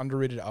of the most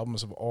underrated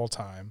albums of all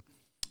time.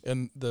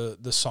 And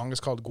the song is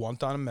called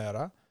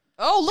Guantanamera.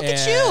 Oh, look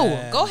at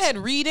you. Go ahead,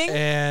 reading.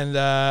 And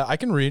I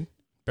can read,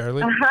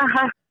 barely.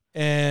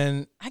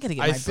 And I got to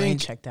get my brain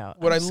checked out.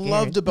 What I'm I scared.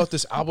 loved about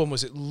this album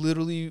was it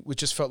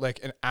just felt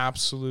like an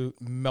absolute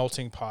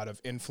melting pot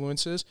of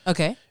influences.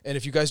 Okay. And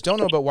if you guys don't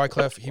know about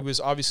Wyclef, he was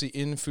obviously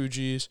in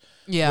Fugees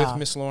with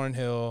Miss Lauryn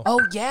Hill.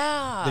 Oh,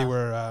 yeah. They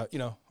were,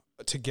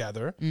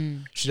 together.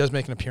 She does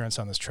make an appearance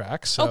on this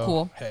track. So,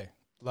 cool. Hey,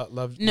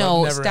 love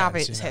No, never stop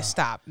ends, it. you know?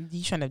 Stop.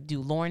 You trying to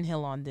do Lauryn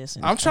Hill on this?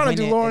 And I'm trying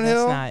to do Lauryn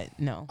Hill. That's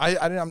not,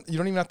 no. You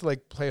don't even have to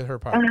like play her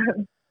part.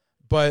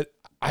 But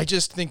I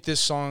just think this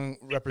song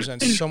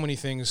represents so many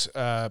things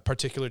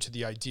particular to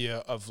the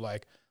idea of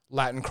like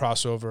Latin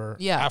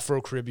crossover,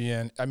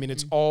 Afro-Caribbean. I mean,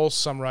 it's all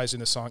summarized in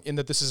the song in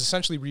that this is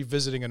essentially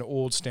revisiting an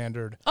old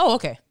standard. Oh,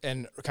 okay.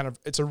 And kind of,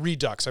 it's a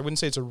redux. I wouldn't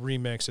say it's a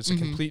remix. It's a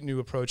complete new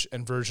approach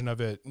and version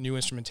of it, new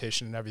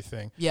instrumentation and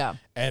everything. Yeah.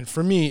 And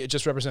for me, it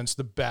just represents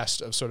the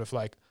best of sort of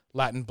like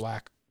Latin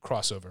black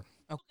crossover.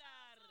 Okay.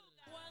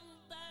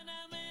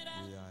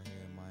 We out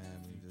here in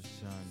Miami just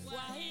shining.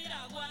 Worldwide.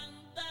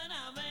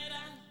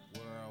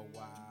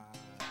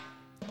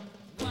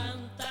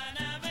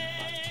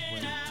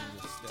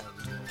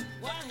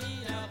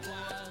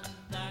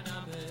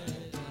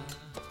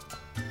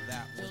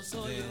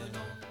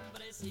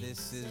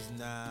 This is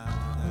now.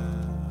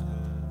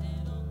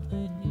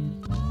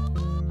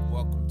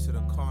 Welcome to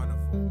the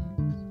carnival.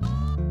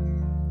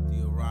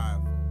 The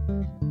arrival.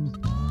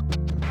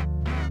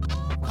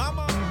 Come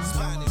on,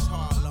 Spanish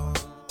Harlem.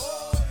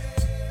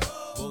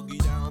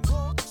 Boogie down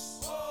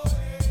Bronx.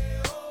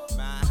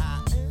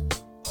 Manhattan.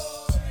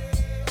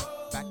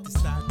 Back to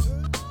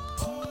Staten.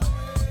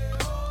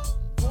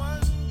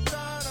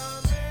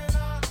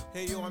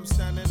 Hey yo, I'm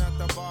standing at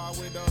the bar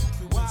with a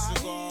Cuban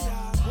cigar.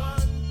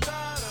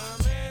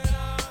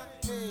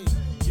 Hey,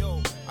 yo,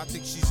 I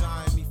think she's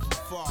eyeing me from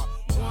far.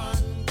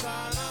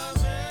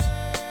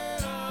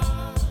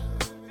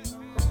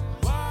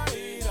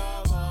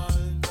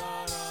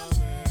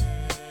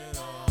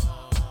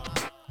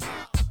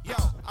 Yo,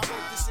 I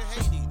wrote this in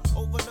Haiti,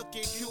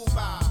 overlooking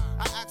Cuba.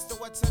 I asked her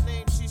what's her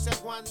name, she said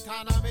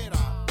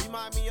Guantanamera.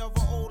 Remind me of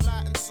an old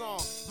Latin song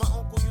my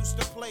uncle used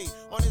to play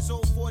on his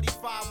old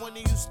 45 when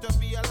he used to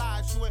be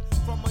alive. She went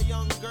from a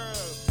young girl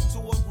to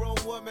a grown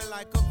woman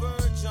like a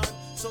virgin.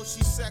 So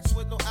she sex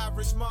with no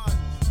average man.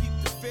 Keep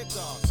the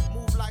figure,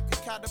 move like a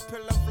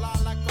caterpillar, fly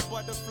like a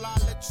butterfly,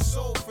 let your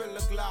soul fill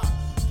a glide.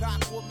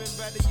 Black woman,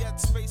 better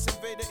yet, Space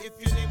Invader. If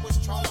your name was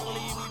Charlie,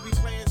 we be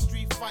playing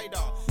Street Fighter.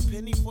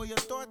 Penny for your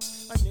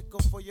thoughts, a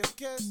nickel for your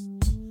kiss.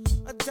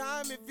 A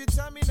dime if you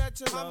tell me that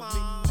you love me.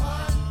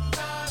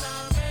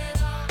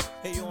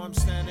 Hey yo, I'm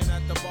standing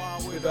at the bar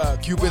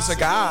with Cuban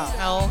cigar.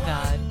 Oh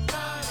God.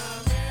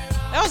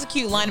 That was a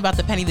cute line about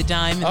the penny, the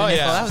dime, and the nickel.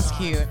 Yeah. That was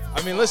cute.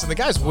 I mean, listen, the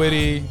guy's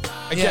witty.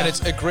 Again, Yeah. it's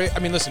a great. I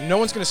mean, listen, no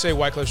one's gonna say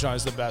Wyclef Jean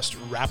is the best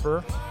rapper.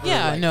 or,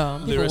 Yeah,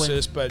 no, people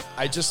lyricist, but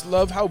I just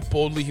love how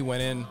boldly he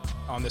went in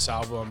on this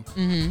album.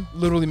 Mm-hmm.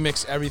 Literally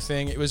mixed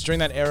everything. It was during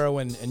that era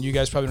when, and you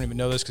guys probably don't even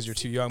know this because you're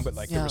too young, but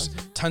like there Yeah. was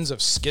tons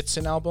of skits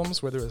in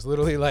albums where there was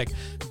literally like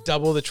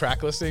double the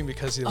track listing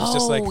because it was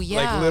just like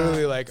yeah.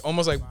 literally like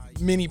almost like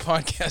mini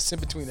podcasts in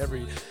between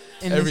every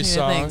between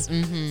song. the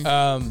things.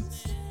 Mhm.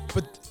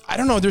 But I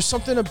don't know. There's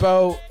something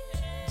about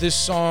this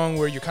song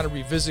where you're kind of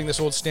revisiting this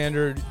old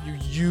standard. You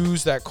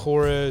use that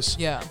chorus.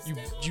 Yeah.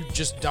 You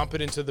just dump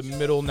it into the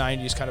middle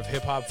 90s kind of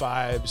hip hop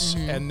vibes,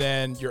 Mm-hmm. and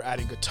then you're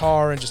adding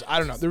guitar and just I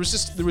don't know. There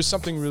was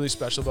something really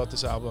special about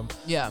this album.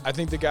 Yeah. I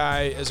think the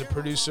guy as a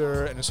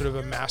producer and a sort of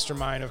a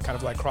mastermind of kind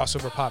of like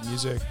crossover pop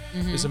music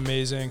Mm-hmm. is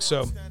amazing.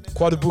 So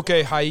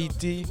Quadrubuque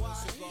Haiti,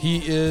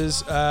 he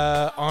is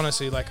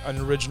honestly like an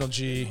original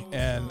G.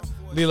 And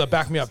Lila,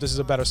 back me up. This is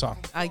a better song.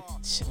 I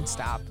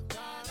stop.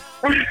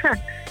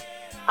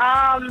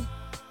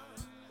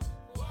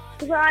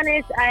 To be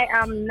honest, I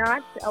am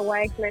not a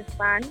Wyclef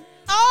fan.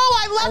 Oh,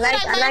 I love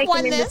it. I like won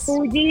him in the this.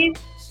 Fugees.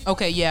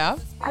 Okay, yeah.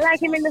 I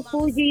like him in the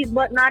Fugees,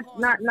 but not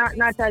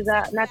as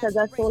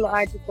a solo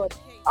artist. But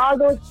all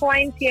those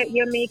points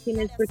you're making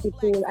is pretty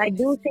cool. I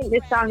do think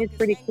this song is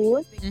pretty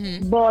cool,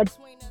 Mm-hmm. but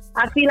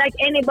I feel like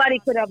anybody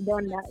could have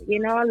done that. You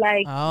know,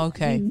 like Oh,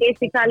 okay.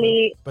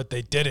 But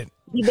they didn't.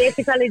 he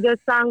basically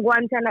just sang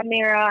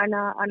Guantanamera on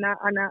a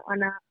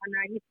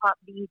hip hop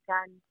beat,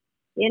 and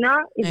you know,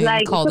 it's And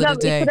like called it a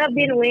day. it could have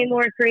been way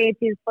more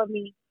creative for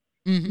me.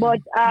 Mhm. But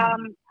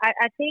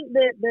I think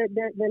the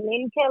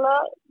Lenny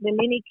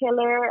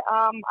Keller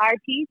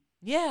artist,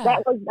 Yeah.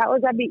 that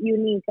was a bit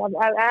unique.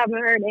 I haven't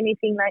heard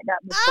anything like that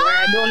before.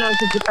 I don't know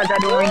if it's because I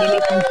don't really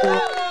listen to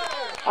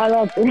a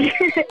lot.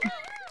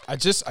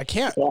 I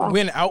can't Yeah.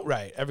 win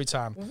outright every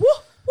time.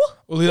 Well,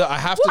 Lila, I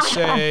have to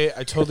say,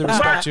 I totally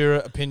respect your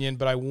opinion,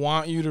 but I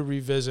want you to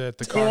revisit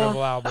the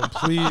Carnival album,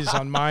 please,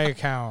 on my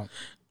account.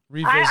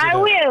 Revisit I it.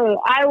 will.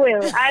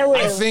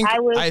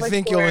 I for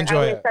think sure. you'll enjoy I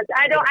will, it. 'cause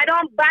I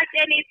don't back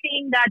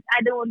anything that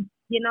I don't,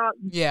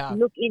 Yeah.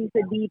 look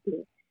into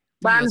deeply.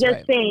 But I'm That's just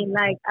right. saying,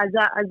 like,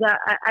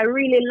 I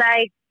really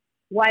like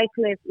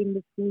Wyclef in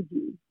the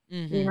Fugees,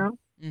 Mhm. you know?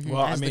 Mhm.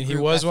 Well, I As the mean, he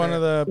group was one effort.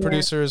 of the Yeah.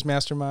 producers,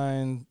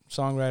 mastermind,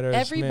 songwriters.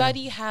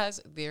 Everybody has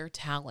their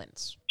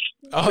talents.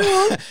 Man.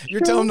 Oh,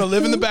 you're telling him to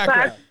live in the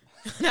background.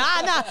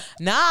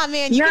 Nah,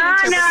 man. You Nah,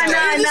 can interpret nah,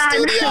 that. nah,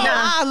 In the studio.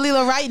 nah. Nah,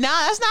 Lila, right? Nah,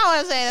 that's not what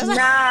I'm saying.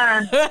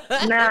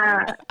 That's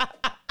Nah.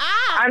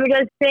 I'm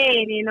just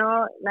saying,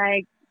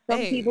 like, some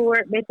Hey. people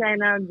work better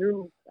in our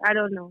group. I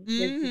don't know.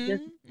 It's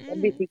just a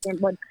bit different.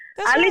 But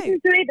That's I right.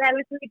 listen to it. I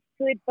listen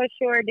to it for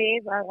sure,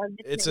 Dave. I'll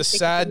It's definitely a check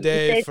sad it.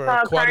 day It's for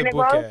called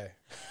Carnival.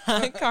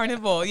 Quadrubuque.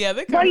 Carnival. Yeah,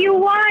 the But carnival.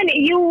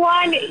 you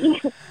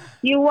won.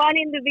 You won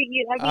in the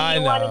beginning. I I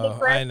think you won in the know.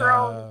 first I round.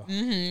 know.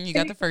 Mm-hmm. You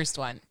got the first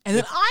one. And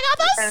then I got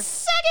the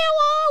second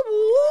one.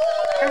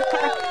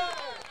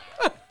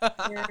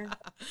 Woo! Yeah.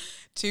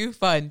 Too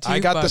fun. Too I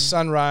got fun. the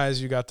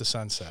sunrise. You got the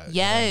sunset.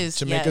 Yes,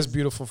 Jamaica's yes.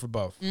 beautiful for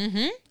both.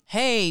 Mm-hmm.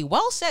 Hey,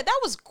 well said. That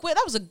was quick.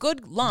 That was a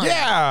good line.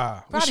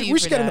 Yeah. Proud of you We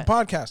for should get that. into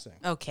podcasting.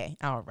 Okay.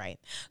 All right.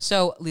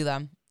 So,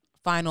 Lila,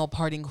 final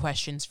parting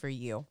questions for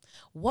you.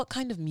 What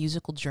kind of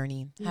musical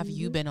journey have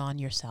you been on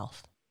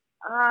yourself?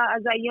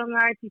 As a young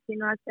artist,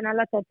 I spend a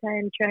lot of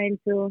time trying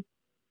to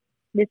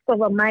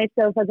discover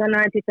myself as an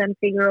artist and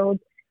figure out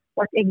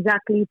what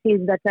exactly it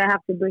is that I have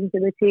to bring to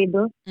the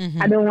table.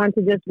 Mm-hmm. I don't want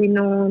to just be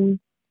known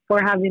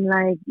for having,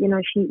 like,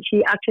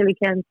 she actually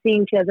can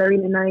sing. She has a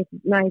really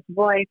nice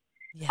voice.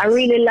 Yes. I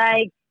really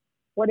like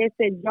what they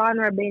say,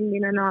 genre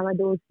bending and all of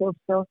those stuff.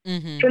 So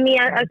Mm-hmm. for me,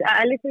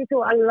 I listen to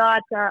a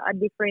lot of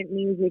different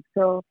music.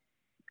 So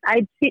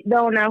I'd sit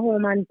down at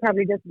home and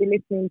probably just be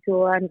listening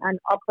to an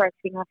opera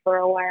singer for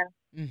a while.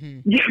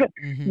 Mm-hmm.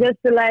 Mm-hmm. Just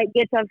to like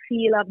get a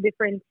feel of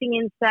different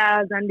singing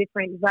styles and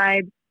different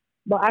vibes.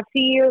 But I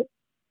feel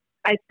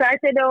I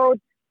started out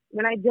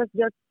when I just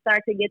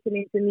started getting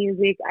into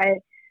music.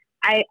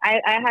 I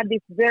had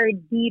this very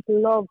deep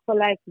love for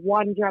like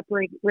one drop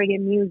reggae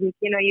music.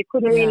 You know, you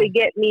couldn't really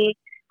get me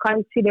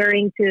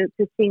considering to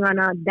sing on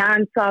a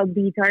dancehall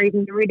beat or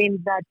even rhythms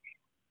that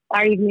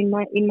are even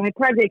in my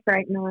project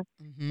right now.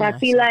 Mm-hmm. So I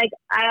feel like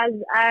as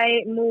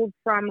I moved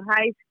from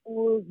high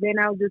school, then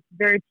I was just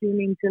very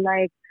tuned into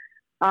like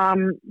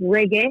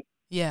reggae.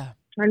 Yeah.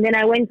 And then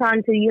I went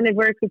on to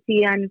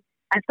university and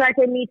I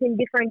started meeting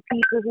different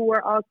people who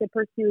were also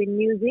pursuing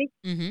music.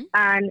 Mm-hmm.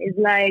 And it's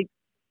like,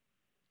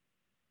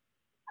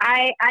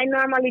 I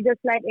normally just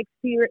like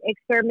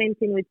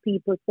experimenting with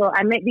people. So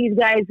I met these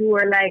guys who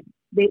were like,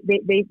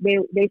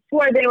 they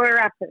swore they were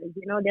rappers,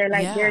 you know, they're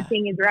like, their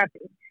thing is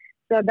rapping.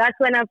 So that's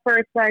when I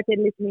first started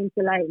listening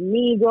to like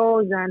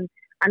Migos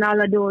and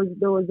all of those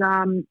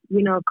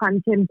you know,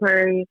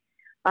 contemporary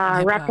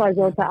rappers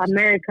out of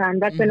America.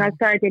 And that's when I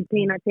started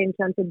paying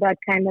attention to that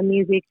kind of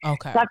music.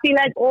 Okay. So I feel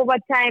like over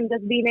time,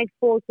 just being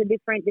exposed to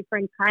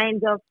different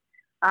kinds of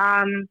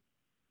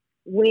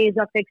ways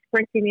of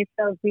expressing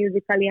yourself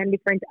musically and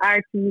different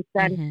artists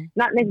and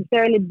not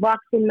necessarily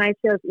boxing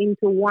myself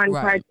into one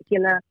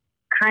particular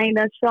kind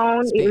of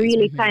sound. It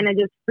really kind of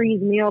just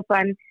frees me up.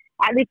 And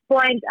at this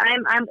point,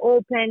 I'm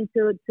open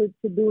to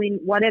doing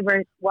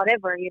whatever,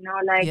 you know,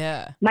 like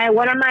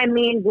one of my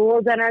main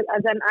goals as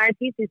an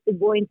artist is to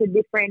go into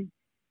different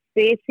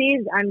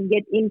spaces and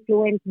get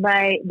influenced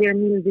by their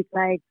music,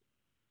 like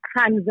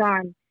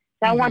hands-on.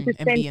 So I want to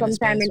spend some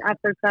time in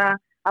Africa.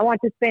 I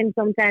want to spend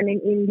some time in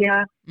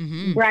India,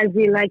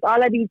 Brazil, like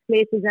all of these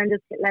places and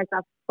just get like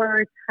a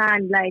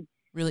first-hand, like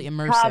really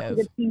immersive. Talk to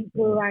the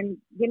people and,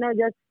 you know,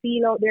 just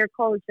feel out their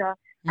culture.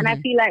 And I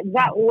feel like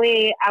that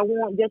way I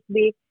won't just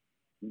be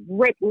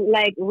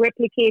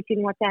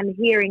replicating what I'm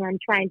hearing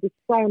and trying to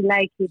sound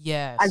like it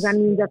as a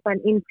means of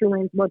an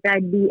influence, but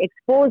I'd be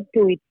exposed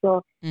to it.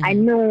 So I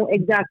know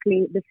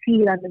exactly the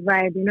feel and the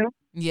vibe, you know?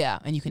 Yeah,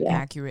 and you can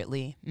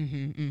accurately.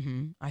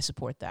 I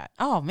support that.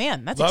 Oh,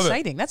 man, that's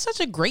exciting. That's such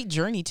a great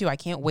journey, too. I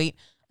can't wait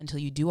until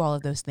you do all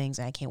of those things,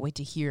 and I can't wait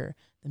to hear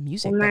the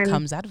music that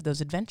comes out of those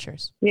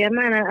adventures. Yeah,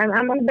 man,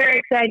 I'm very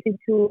excited,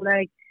 too.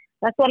 Like,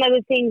 that's one of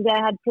the things I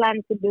had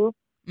planned to do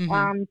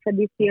for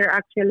this year,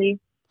 actually.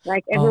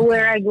 Like,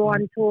 everywhere I go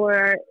on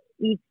tour,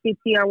 each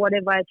city or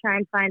whatever, I try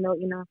and find out,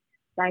 you know,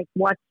 like,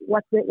 what's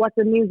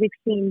the music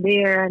scene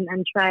there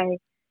and try,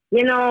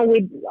 you know,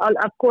 with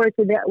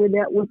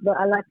the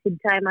allotted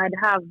time I'd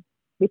have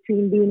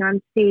between being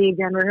on stage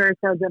and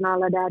rehearsals and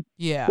all of that.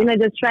 Yeah. You know,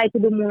 just try to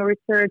do more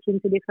research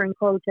into different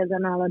cultures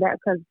and all of that.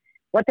 Because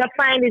what I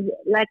find is,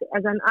 like,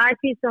 as an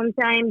artist,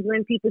 sometimes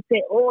when people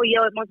say, oh,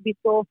 yo, it must be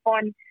so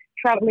fun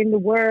traveling the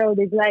world,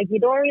 it's like you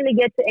don't really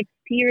get to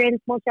experience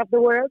much of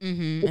the world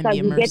because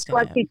you get to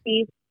a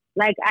city.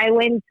 Like I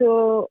went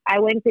to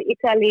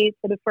Italy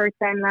for the first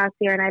time last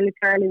year, and I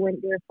literally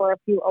went there for a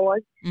few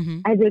hours.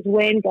 I just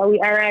went. We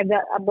arrived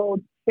at about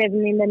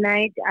 7 in the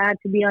night. I had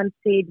to be on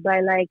stage by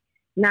like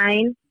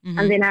 9,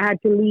 and then I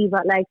had to leave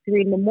at like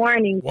 3 in the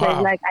morning. Wow.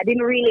 So like I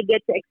didn't really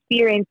get to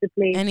experience the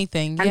place.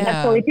 Anything, and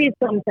that's how it is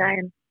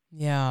sometimes.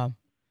 Yeah,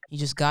 you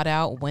just got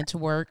out, went to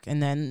work,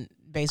 and then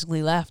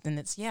basically left, and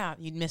it's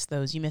you miss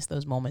those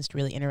moments to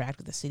really interact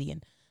with the city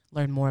and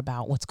learn more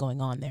about what's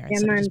going on there. Yeah,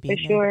 man, for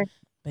sure.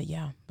 But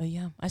yeah,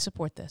 I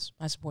support this.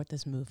 I support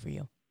this move for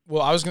you.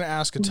 Well, I was going to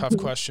ask a tough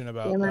question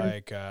about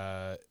like,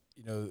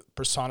 you know,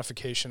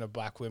 personification of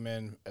Black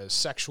women as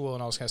sexual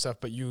and all this kind of stuff.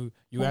 But you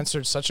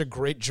answered such a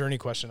great journey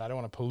question. I don't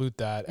want to pollute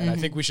that. And I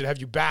think we should have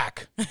you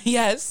back.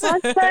 Yes.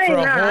 That's fine. For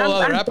a whole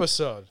other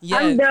episode.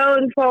 Yes. I'm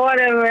down for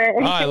whatever.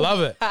 Oh, I love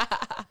it.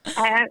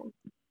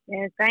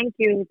 Yeah, thank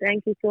you.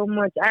 Thank you so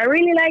much. I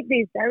really like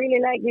this.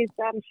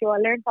 I'm sure I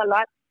learned a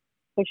lot.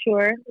 For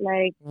sure.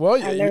 Like,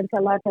 I learned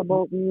a lot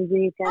about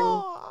music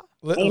and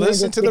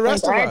listen to the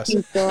rest of us.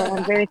 So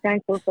I'm very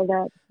thankful for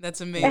that. That's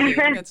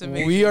amazing.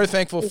 We are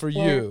thankful for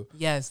you.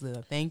 Yes,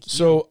 Lila. Thank you.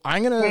 So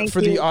I'm going to,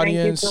 for the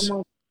audience,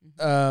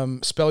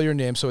 spell your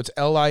name. So it's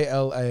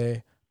Lila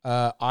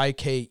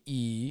Ike.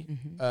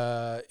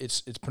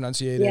 It's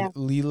pronunciated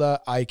Lila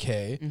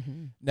Ike.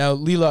 Now,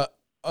 Lila,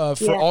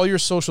 for all your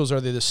socials,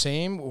 are they the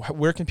same?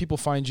 Where can people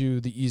find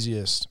you the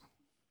easiest?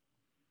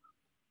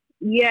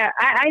 Yeah,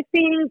 I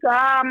think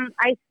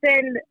I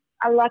spend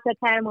a lot of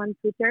time on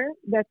Twitter.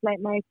 That's like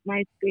my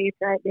space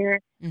right there.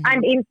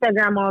 And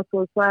Instagram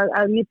also. So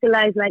I'll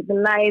utilize like the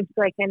live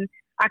so I can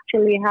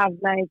actually have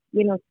like,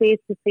 you know,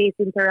 face-to-face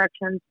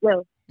interactions.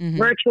 Well,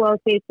 virtual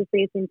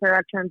face-to-face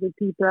interactions with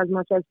people as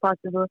much as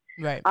possible.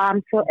 Right.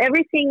 So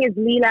everything is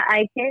Lila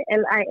Ike,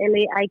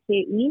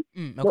 Lilaike.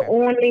 The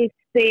only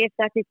space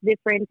that is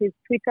different is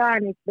Twitter,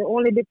 and the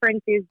only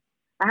difference is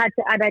I had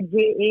to add a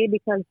JA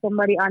because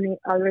somebody on it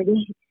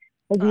already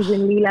was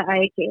using Lila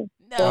Ike.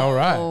 So All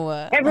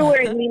right.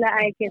 everywhere is Lila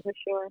Ike for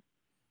sure.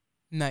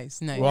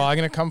 Nice. Well, I'm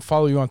gonna come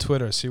follow you on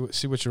Twitter. See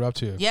what you're up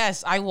to.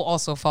 Yes, I will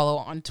also follow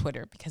on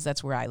Twitter because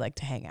that's where I like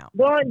to hang out.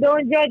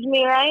 Don't judge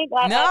me, right?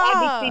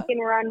 I'll be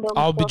speaking random.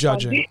 I'll be stuff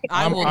judging.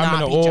 I will I'm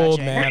not an be old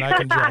judging. man. I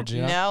can judge.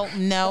 You know?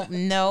 No.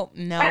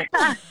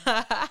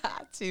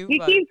 Too You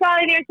fun. keep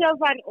calling yourself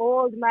an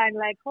old man.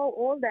 Like, how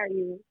old are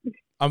you?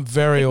 I'm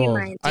very old.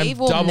 mind. I'm Dave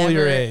will double never,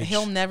 your age.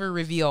 He'll never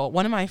reveal.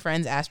 One of my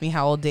friends asked me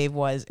how old Dave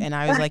was, and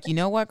I was like, you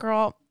know what,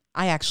 girl?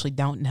 I actually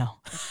don't know.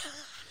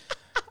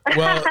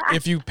 Well,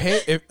 if you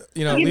pay,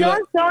 You Lila,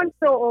 don't sound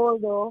so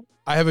old though.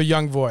 I have a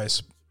young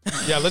voice.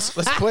 Yeah, let's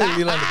play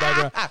Lila in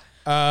the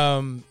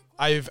background.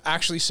 I've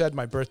actually said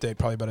my birthday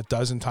probably about a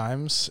dozen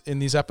times in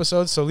these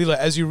episodes. So Lila,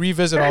 as you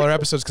revisit all our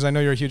episodes, because I know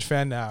you're a huge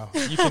fan now,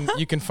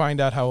 you can find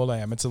out how old I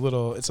am. It's a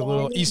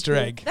little Easter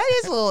egg. That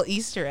is a little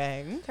Easter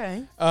egg.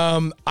 Okay.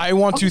 I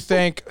want to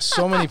thank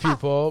so many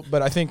people,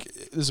 but I think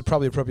this is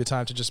probably appropriate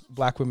time to just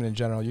black women in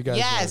general. You guys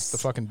Yes. are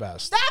the fucking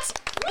best. That's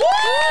woo!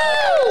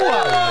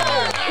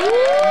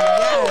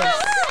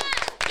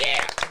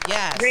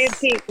 Yes.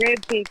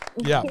 Great pick.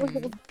 Yeah.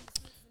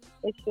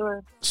 For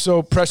sure.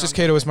 So Precious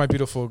Cato is my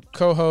beautiful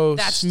co-host.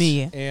 That's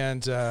me.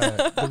 And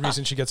the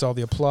reason she gets all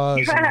the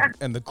applause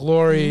and the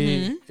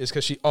glory is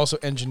because she also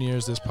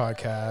engineers this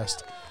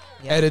podcast,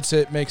 edits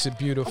it, makes it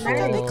beautiful.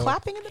 Are they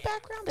clapping in the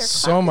background? They're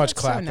So clapping. much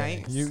That's clapping.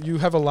 So nice. You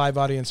have a live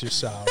audience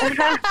yourself.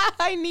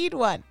 I need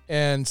one.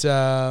 And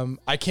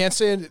I can't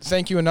say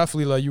thank you enough,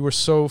 Lila. You were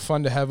so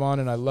fun to have on,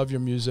 and I love your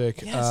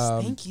music. Yes,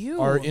 thank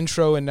you. Our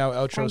intro and now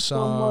outro Thanks so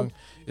song much.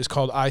 is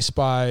called I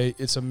Spy.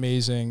 It's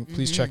amazing.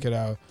 Please check it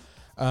out.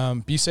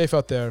 Be safe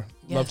out there.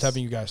 Loved Yes.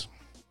 having you guys.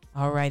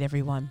 All right,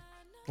 everyone.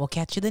 We'll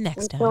catch you the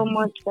next Thanks time. so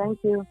much. Thank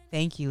you.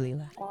 Thank you,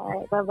 Lila. All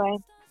right. Bye-bye.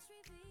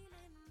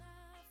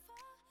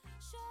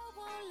 Sure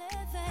won't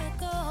let that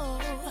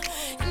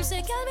go. Him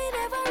say, "Girl, me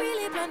never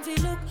really plan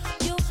to look